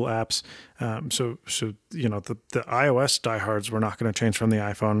those Google apps. So the iOS diehards were not going to change from the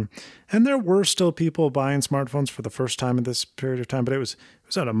iPhone, and there were still people buying smartphones for the first time in this period of time, but it was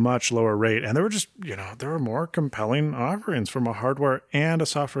at a much lower rate, and there were just there were more compelling offerings from a hardware and a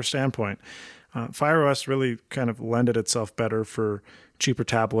software standpoint. Fire OS really kind of lended itself better for cheaper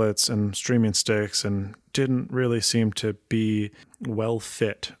tablets and streaming sticks, and didn't really seem to be well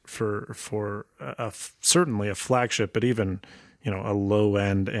fit for certainly a flagship, but even a low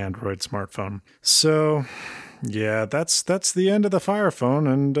end Android smartphone. So yeah, that's the end of the Fire Phone,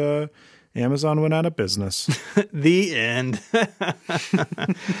 and Amazon went out of business. The end.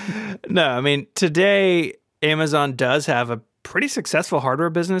 No, I mean, today Amazon does have a pretty successful hardware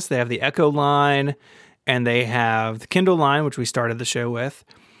business. They have the Echo line, and they have the Kindle line, which we started the show with.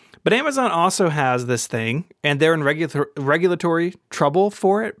 But Amazon also has this thing, and they're in regulatory trouble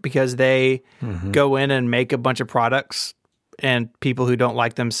for it because they go in and make a bunch of products, and people who don't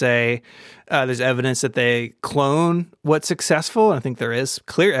like them say there's evidence that they clone what's successful. And I think there is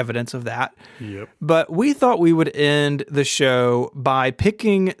clear evidence of that. Yep. But we thought we would end the show by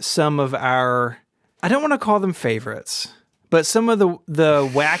picking some of our, I don't want to call them favorites, but some of the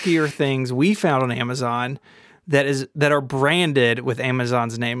wackier things we found on Amazon that are branded with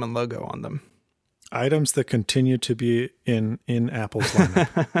Amazon's name and logo on them. Items that continue to be in Apple's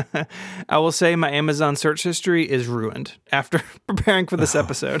lineup. I will say my Amazon search history is ruined after preparing for this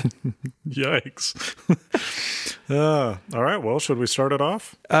episode. Yikes. All right, well, should we start it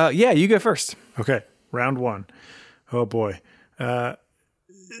off? Yeah, you go first. Okay, round one. Oh boy.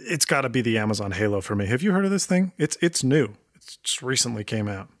 It's got to be the Amazon Halo for me. Have you heard of this thing? It's new. It just recently came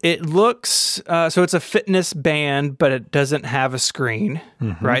out. It looks, so it's a fitness band, but it doesn't have a screen,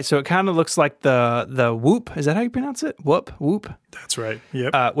 right? So it kind of looks like the Whoop. Is that how you pronounce it? Whoop? That's right.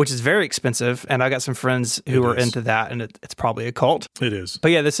 Yep. Which is very expensive. And I got some friends who are into that, and it's probably a cult. It is.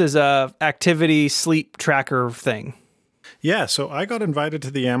 But yeah, this is a activity sleep tracker thing. Yeah, so I got invited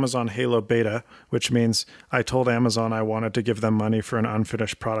to the Amazon Halo beta, which means I told Amazon I wanted to give them money for an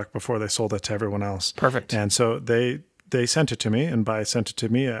unfinished product before they sold it to everyone else. Perfect. And so they sent it to me, and by sent it to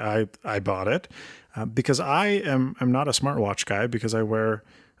me, I bought it because I am not a smartwatch guy because I wear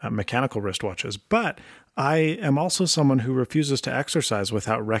mechanical wristwatches, but I am also someone who refuses to exercise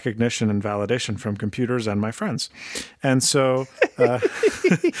without recognition and validation from computers and my friends. And so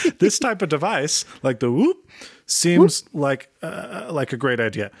this type of device, like the Whoop, seems like a great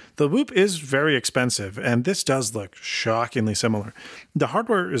idea. The Whoop is very expensive, and this does look shockingly similar. The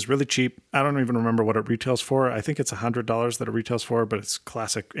hardware is really cheap. I don't even remember what it retails for. I think it's $100 that it retails for, but it's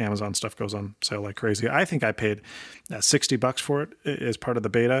classic Amazon stuff goes on sale like crazy. I think I paid $60 for it as part of the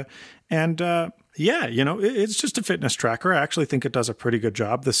beta. And yeah, it's just a fitness tracker. I actually think it does a pretty good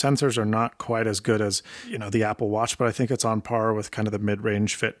job. The sensors are not quite as good as, the Apple Watch, but I think it's on par with kind of the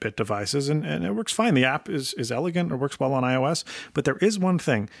mid-range Fitbit devices, and it works fine. The app is elegant. It works well on iOS, but there is one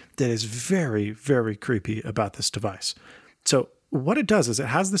thing that is very, very creepy about this device. So what it does is it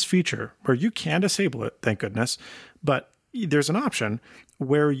has this feature where you can disable it, thank goodness, but there's an option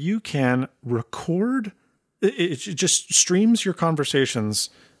where you can record. It just streams your conversations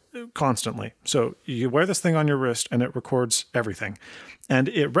constantly. So you wear this thing on your wrist and it records everything. And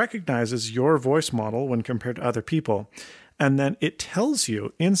it recognizes your voice model when compared to other people. And then it tells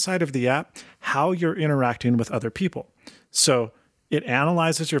you inside of the app how you're interacting with other people. So it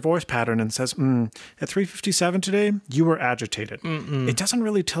analyzes your voice pattern and says, at 3:57 today, you were agitated. It doesn't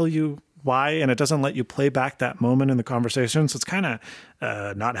really tell you why, and it doesn't let you play back that moment in the conversation. So it's kind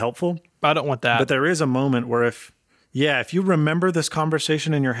of not helpful. I don't want that. But there is a moment where if you remember this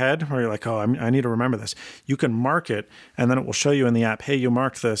conversation in your head where you're like, oh, I need to remember this, you can mark it, and then it will show you in the app, hey, you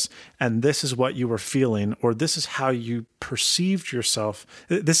marked this, and this is what you were feeling, or this is how you perceived yourself.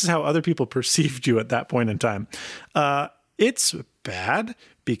 This is how other people perceived you at that point in time. It's bad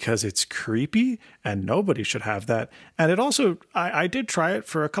because it's creepy, and nobody should have that. And it also, I did try it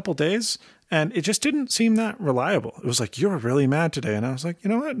for a couple days, and it just didn't seem that reliable. It was like, you were really mad today. And I was like, you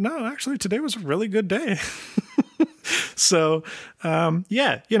know what? No, actually, today was a really good day. So,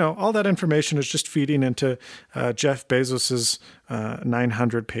 all that information is just feeding into Jeff Bezos's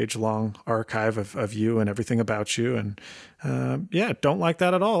 900-page long archive of you and everything about you. And don't like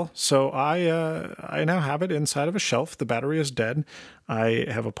that at all. So I now have it inside of a shelf. The battery is dead. I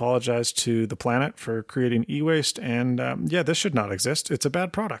have apologized to the planet for creating e-waste. And this should not exist. It's a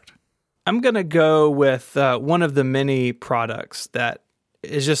bad product. I'm going to go with one of the many products that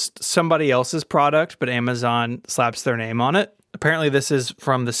is just somebody else's product, but Amazon slaps their name on it. Apparently this is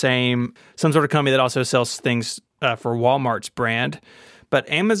from some sort of company that also sells things for Walmart's brand. But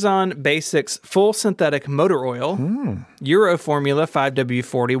Amazon Basics Full Synthetic Motor Oil, Euro Formula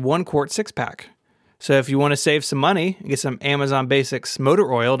 5W40, 1 quart 6-pack. So if you want to save some money and get some Amazon Basics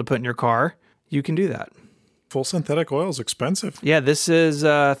motor oil to put in your car, you can do that. Full synthetic oil is expensive. Yeah, this is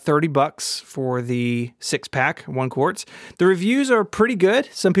 $30 for the 6-pack, 1 quart. The reviews are pretty good.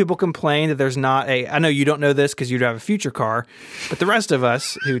 Some people complain that there's not I know you don't know this because you drive a future car, but the rest of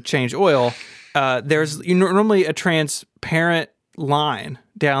us who change oil, there's normally a transparent line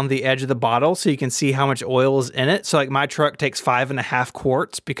down the edge of the bottle so you can see how much oil is in it. So like my truck takes 5.5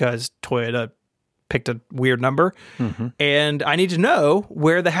 quarts because Toyota picked a weird number. And I need to know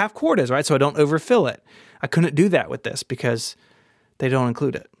where the half quart is, right? So I don't overfill it. I couldn't do that with this because they don't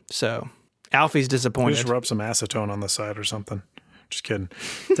include it. So Alfie's disappointed. Just rub some acetone on the side or something. Just kidding.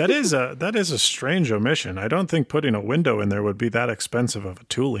 That is a strange omission. I don't think putting a window in there would be that expensive of a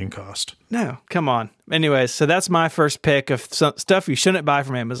tooling cost. No, come on. Anyways, so that's my first pick of stuff you shouldn't buy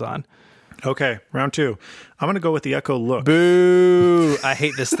from Amazon. Okay, round 2. I'm going to go with the Echo Look. Boo! I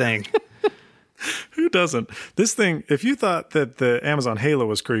hate this thing. Who doesn't? This thing, if you thought that the Amazon Halo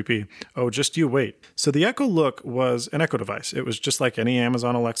was creepy, just you wait. So the Echo Look was an Echo device. It was just like any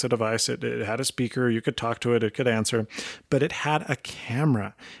Amazon Alexa device. It had a speaker. You could talk to it. It could answer. But it had a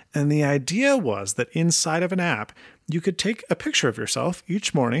camera. And the idea was that inside of an app, you could take a picture of yourself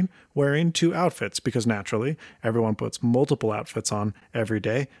each morning wearing 2 outfits because naturally everyone puts multiple outfits on every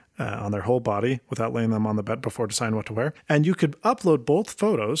day. On their whole body without laying them on the bed before deciding what to wear. And you could upload both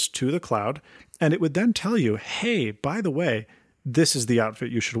photos to the cloud, and it would then tell you, hey, by the way, this is the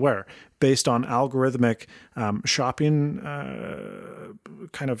outfit you should wear based on algorithmic shopping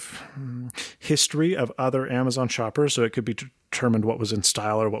kind of history of other Amazon shoppers. So it could be determined what was in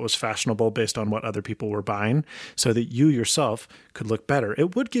style or what was fashionable based on what other people were buying so that you yourself could look better.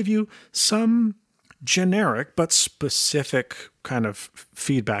 It would give you some generic but specific kind of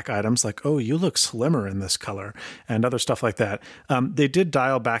feedback items like, oh, you look slimmer in this color and other stuff like that. They did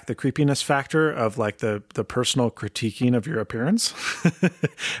dial back the creepiness factor of like the personal critiquing of your appearance.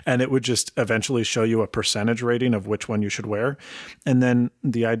 And it would just eventually show you a percentage rating of which one you should wear. And then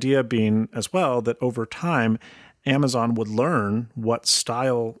the idea being as well that over time, Amazon would learn what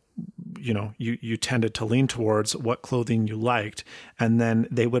style you tended to lean towards, what clothing you liked, and then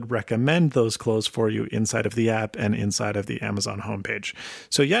they would recommend those clothes for you inside of the app and inside of the Amazon homepage.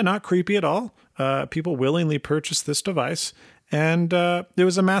 So yeah, not creepy at all. People willingly purchased this device, and it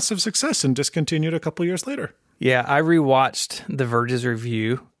was a massive success and discontinued a couple years later. Yeah, I rewatched The Verge's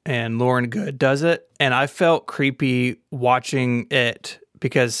review, and Lauren Good does it, and I felt creepy watching it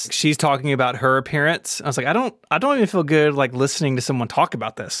because she's talking about her appearance. I was like, I don't even feel good like listening to someone talk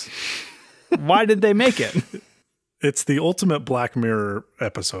about this. Why did they make it? It's the ultimate Black Mirror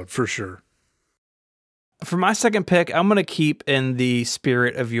episode for sure. For my second pick, I'm going to keep in the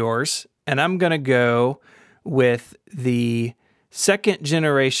spirit of yours, and I'm going to go with the second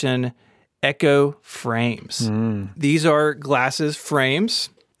generation Echo frames. These are glasses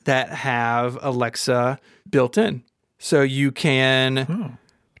frames that have Alexa built in. So you can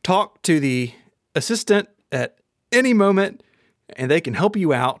talk to the assistant at any moment, and they can help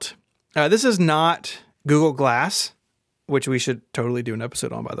you out. This is not Google Glass, which we should totally do an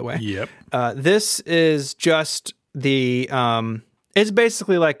episode on, by the way. Yep. This is just the, it's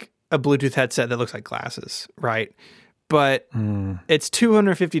basically like a Bluetooth headset that looks like glasses, right? But it's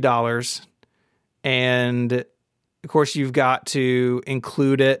 $250. And of course, you've got to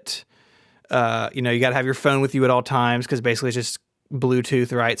include it. You got to have your phone with you at all times because basically it's just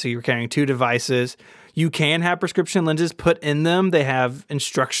Bluetooth, right? So you're carrying two devices. You can have prescription lenses put in them. They have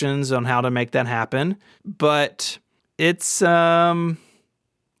instructions on how to make that happen. But it's, I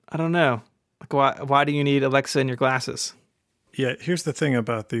don't know. Like, why do you need Alexa in your glasses? Yeah, here's the thing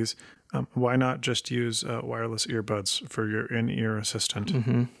about these. Why not just use wireless earbuds for your in-ear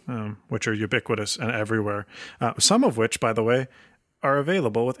assistant, which are ubiquitous and everywhere. Some of which, by the way, are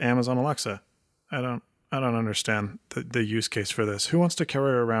available with Amazon Alexa. I don't understand the use case for this. Who wants to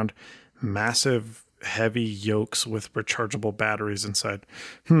carry around massive, heavy yokes with rechargeable batteries inside?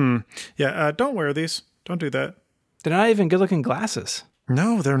 Yeah, don't wear these. Don't do that. They're not even good-looking glasses.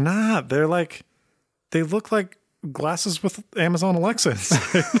 No, they're not. They look like glasses with Amazon Alexa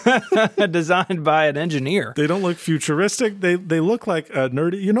inside. Designed by an engineer. They don't look futuristic. They look like a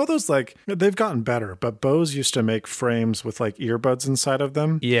nerdy. You know those, like, they've gotten better, but Bose used to make frames with like earbuds inside of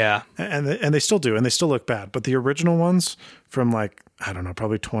them. Yeah. And they still do, and they still look bad. But the original ones from like, I don't know,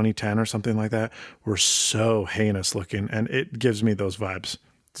 probably 2010 or something like that were so heinous looking, and it gives me those vibes.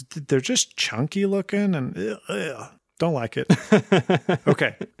 They're just chunky looking and don't like it.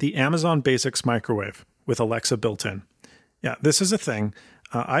 Okay, the Amazon Basics microwave with Alexa built in. Yeah, this is a thing.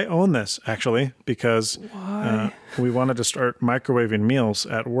 I own this, actually, because we wanted to start microwaving meals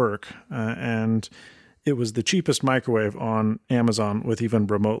at work, and it was the cheapest microwave on Amazon with even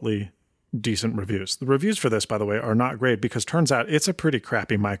remotely decent reviews. The reviews for this, by the way, are not great because turns out it's a pretty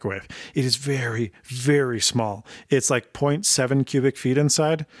crappy microwave. It is very, very small. It's like 0.7 cubic feet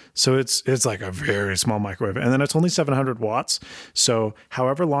inside. So it's like a very small microwave. And then it's only 700 watts. So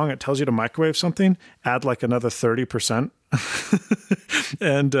however long it tells you to microwave something, add like another 30%.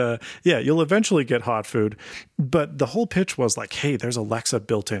 And yeah, you'll eventually get hot food. But the whole pitch was like, hey, there's Alexa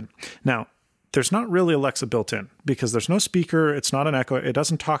built in. Now, there's not really Alexa built in because there's no speaker. It's not an Echo. It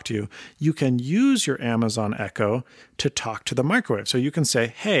doesn't talk to you. You can use your Amazon Echo to talk to the microwave. So you can say,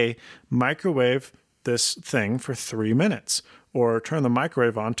 hey, microwave this thing for 3 minutes, or turn the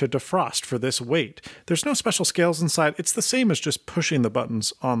microwave on to defrost for this wait. There's no special scales inside. It's the same as just pushing the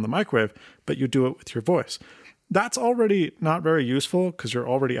buttons on the microwave, but you do it with your voice. That's already not very useful because you're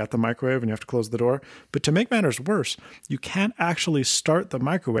already at the microwave and you have to close the door. But to make matters worse, you can't actually start the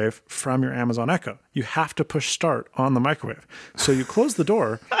microwave from your Amazon Echo. You have to push start on the microwave. So you close the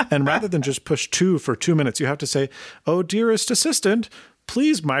door, and rather than just push 2 for 2 minutes, you have to say, oh, dearest assistant,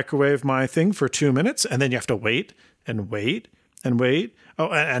 please microwave my thing for 2 minutes. And then you have to wait and wait and wait.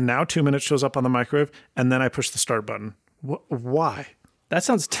 Oh, and now 2 minutes shows up on the microwave, and then I push the start button. Why? That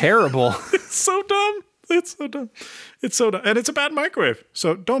sounds terrible. It's so dumb. It's so dumb. It's so dumb. And it's a bad microwave.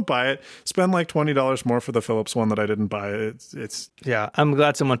 So don't buy it. Spend like $20 more for the Philips one that I didn't buy. It's Yeah, I'm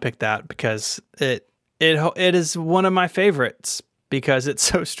glad someone picked that because it is one of my favorites because it's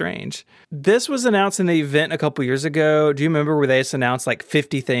so strange. This was announced in the event a couple years ago. Do you remember where they just announced like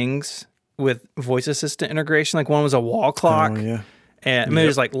 50 things with voice assistant integration? Like one was a wall clock. Oh, yeah. And I mean,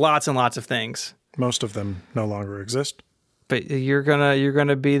 there's like lots and lots of things. Most of them no longer exist. But you're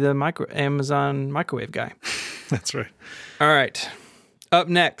gonna be the Amazon microwave guy. That's right. All right. Up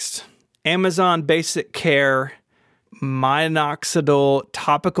next, Amazon Basic Care Minoxidil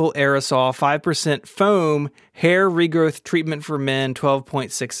Topical Aerosol 5% Foam Hair Regrowth Treatment for Men,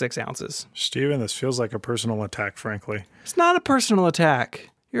 12.66 ounces. Steven, this feels like a personal attack, frankly. It's not a personal attack.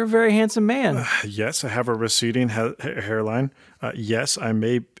 You're a very handsome man. Yes, I have a receding hairline. Yes, I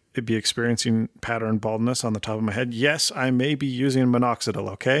may be experiencing pattern baldness on the top of my head. Yes, I may be using minoxidil,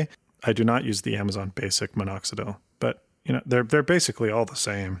 okay? I do not use the Amazon Basic minoxidil, but you know, they're basically all the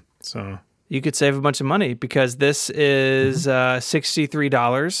same. So you could save a bunch of money because this is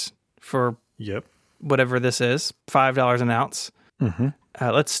 $63 for whatever this is, $5 an ounce.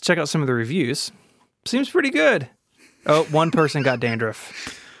 Let's check out some of the reviews. Seems pretty good. Oh, one person got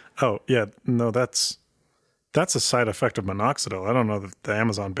dandruff. Oh, yeah. No, that's a side effect of minoxidil. I don't know the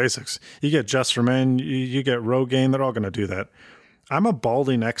Amazon Basics. You get Just for Men, you get Rogaine. They're all going to do that. I'm a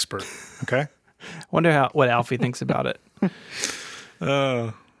balding expert, okay? Wonder what Alfie thinks about it.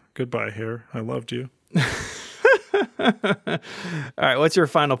 Goodbye, hair. I loved you. All right, what's your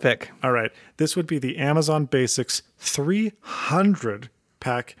final pick? All right. This would be the Amazon Basics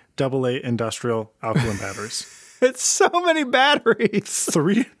 300-pack AA industrial alkaline batteries. It's so many batteries.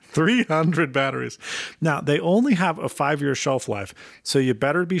 300 batteries. Now, they only have a 5-year shelf life, so you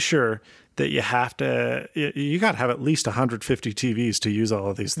better be sure that you got to have at least 150 TVs to use all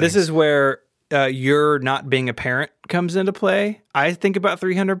of these things. This is where your not being a parent comes into play. I think about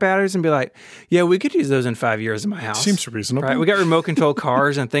 300 batteries and be like, yeah, we could use those in 5 years in my house. Seems reasonable. Right? We got remote control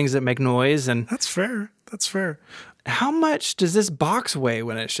cars and things that make noise. And That's fair. how much does this box weigh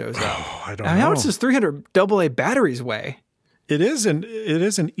when it shows up? Oh, I don't know. How much does 300 AA batteries weigh? It is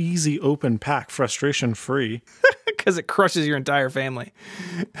an easy open pack, frustration free. Because it crushes your entire family.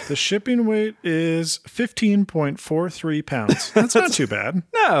 The shipping weight is 15.43 pounds. That's not too bad.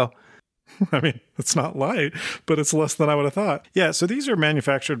 No. I mean, it's not light, but it's less than I would have thought. Yeah, so these are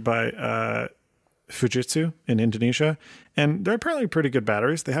manufactured by Fujitsu in Indonesia, and they're apparently pretty good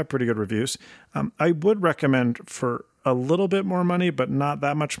batteries. They have pretty good reviews. I would recommend for a little bit more money, but not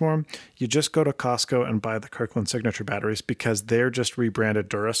that much more, you just go to Costco and buy the Kirkland Signature batteries because they're just rebranded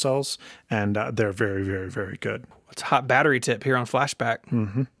Duracells, and they're very, very, very good. It's a hot battery tip here on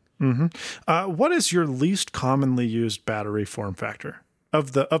Flashback. What is your least commonly used battery form factor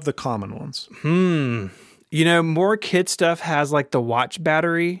of the common ones? You know, more kid stuff has like the watch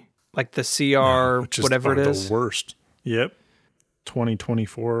battery, like the CR, Which is whatever it is. the worst. Yep.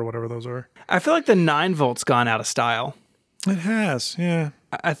 2024 or whatever those are. I feel like the 9 volt's gone out of style. It has, yeah.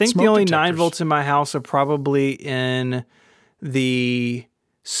 I think Smoke the only 9 detectors. volts in my house are probably in the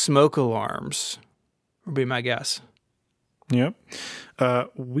smoke alarms, would be my guess. Yep.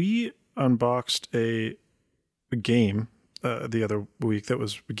 We unboxed a game the other week that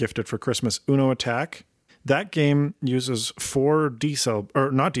was gifted for Christmas, Uno Attack. That game uses 4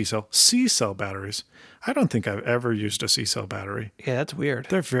 C-cell batteries. I don't think I've ever used a C-cell battery. Yeah, that's weird.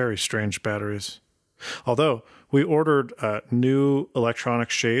 They're very strange batteries. Although we ordered new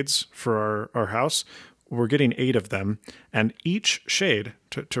electronic shades for our house. We're getting 8 of them, and each shade,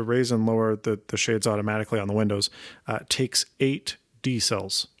 to raise and lower the shades automatically on the windows, takes 8 D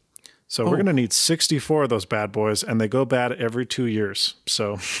cells. So we're going to need 64 of those bad boys, and they go bad every 2 years.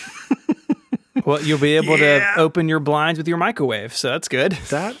 So Well, you'll be able to open your blinds with your microwave, so that's good.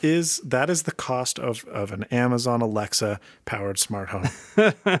 that is the cost of an Amazon Alexa powered smart home.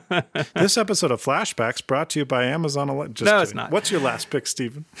 This episode of Flashbacks brought to you by Amazon Alexa. No, it's not. What's your last pick,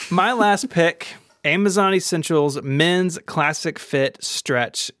 Stephen? My last pick, Amazon Essentials Men's Classic Fit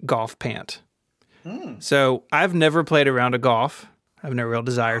Stretch Golf Pant. So I've never played a round of golf. I have no real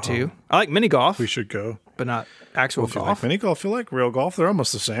desire to. I like mini golf, We should go. but not actual If you like golf. mini golf, you like real golf, they're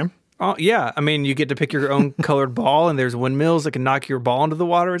almost the same. Oh, yeah. I mean, you get to pick your own colored ball, and there's windmills that can knock your ball into the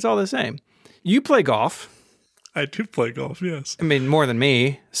water. It's all the same. You play golf. I do play golf, yes. I mean, more than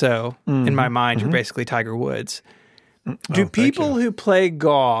me. So in my mind, you're basically Tiger Woods. Do thank people you. who play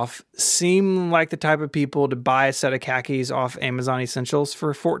golf seem like the type of people to buy a set of khakis off Amazon Essentials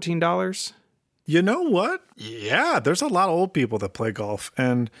for $14? You know what? Yeah, there's a lot of old people that play golf,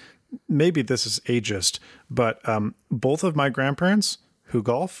 and maybe this is ageist, but both of my grandparents who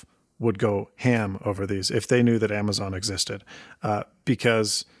golf would go ham over these if they knew that Amazon existed,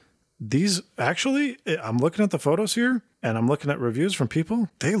 because these actually, I'm looking at the photos here and I'm looking at reviews from people.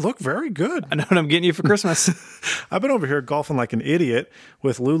 They look very good. I know what I'm getting you for Christmas. I've been over here golfing like an idiot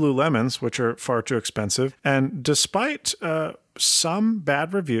with Lululemons, which are far too expensive. And despite some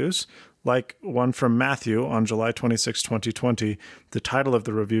bad reviews, like one from Matthew on July 26, 2020, the title of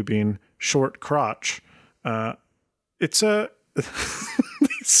the review being Short Crotch, it's a...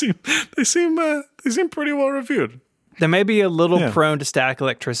 They seem pretty well reviewed. They may be a little prone to static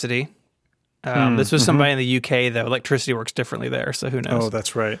electricity. This was somebody in the UK, though. Electricity works differently there, so who knows? Oh,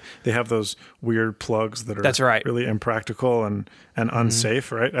 that's right. They have those weird plugs that are That's right. really impractical and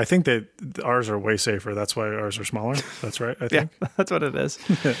unsafe, right? I think ours are way safer. That's why ours are smaller. That's right, I think. Yeah, that's what it is.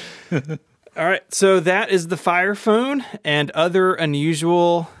 All right, so that is the Fire Phone and other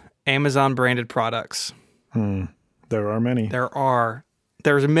unusual Amazon-branded products. There are many.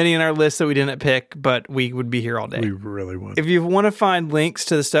 There's many in our list that we didn't pick, but we would be here all day. We really would. If you want to find links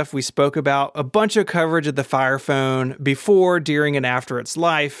to the stuff we spoke about, a bunch of coverage of the Fire Phone before, during, and after its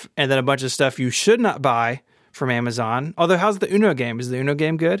life, and then a bunch of stuff you should not buy from Amazon. Although, how's the Uno game? Is the Uno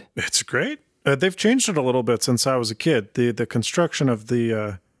game good? It's great. They've changed it a little bit since I was a kid. The construction of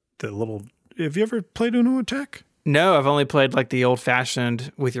the little... Have you ever played Uno Attack? No, I've only played like the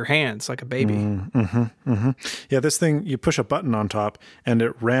old-fashioned with your hands, like a baby. Yeah, this thing, you push a button on top, and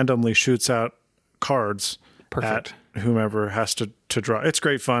it randomly shoots out cards Perfect. at whomever has to draw. It's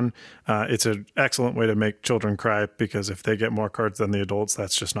great fun. It's an excellent way to make children cry, because if they get more cards than the adults,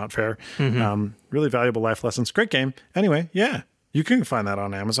 that's just not fair. Really valuable life lessons. Great game. Anyway, yeah, you can find that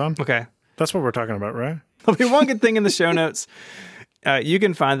on Amazon. Okay. That's what we're talking about, right? There'll be one good thing in the show notes. You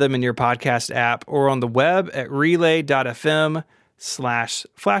can find them in your podcast app or on the web at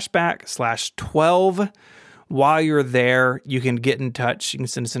relay.fm/flashback/12. While you're there, you can get in touch. You can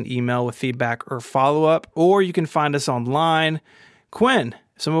send us an email with feedback or follow-up, or you can find us online. Quinn,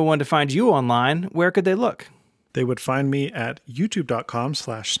 if someone wanted to find you online, where could they look? They would find me at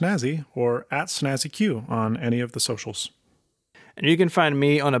youtube.com/snazzy or at snazzyq on any of the socials. And you can find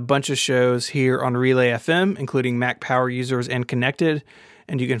me on a bunch of shows here on Relay FM, including Mac Power Users and Connected.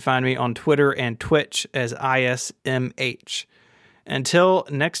 And you can find me on Twitter and Twitch as ISMH. Until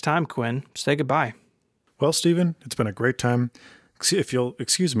next time, Quinn, say goodbye. Well, Stephen, it's been a great time. If you'll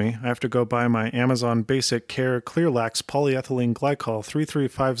excuse me, I have to go buy my Amazon Basic Care Clearlax Polyethylene Glycol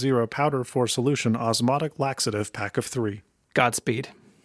 3350 Powder for Solution Osmotic Laxative Pack of 3. Godspeed.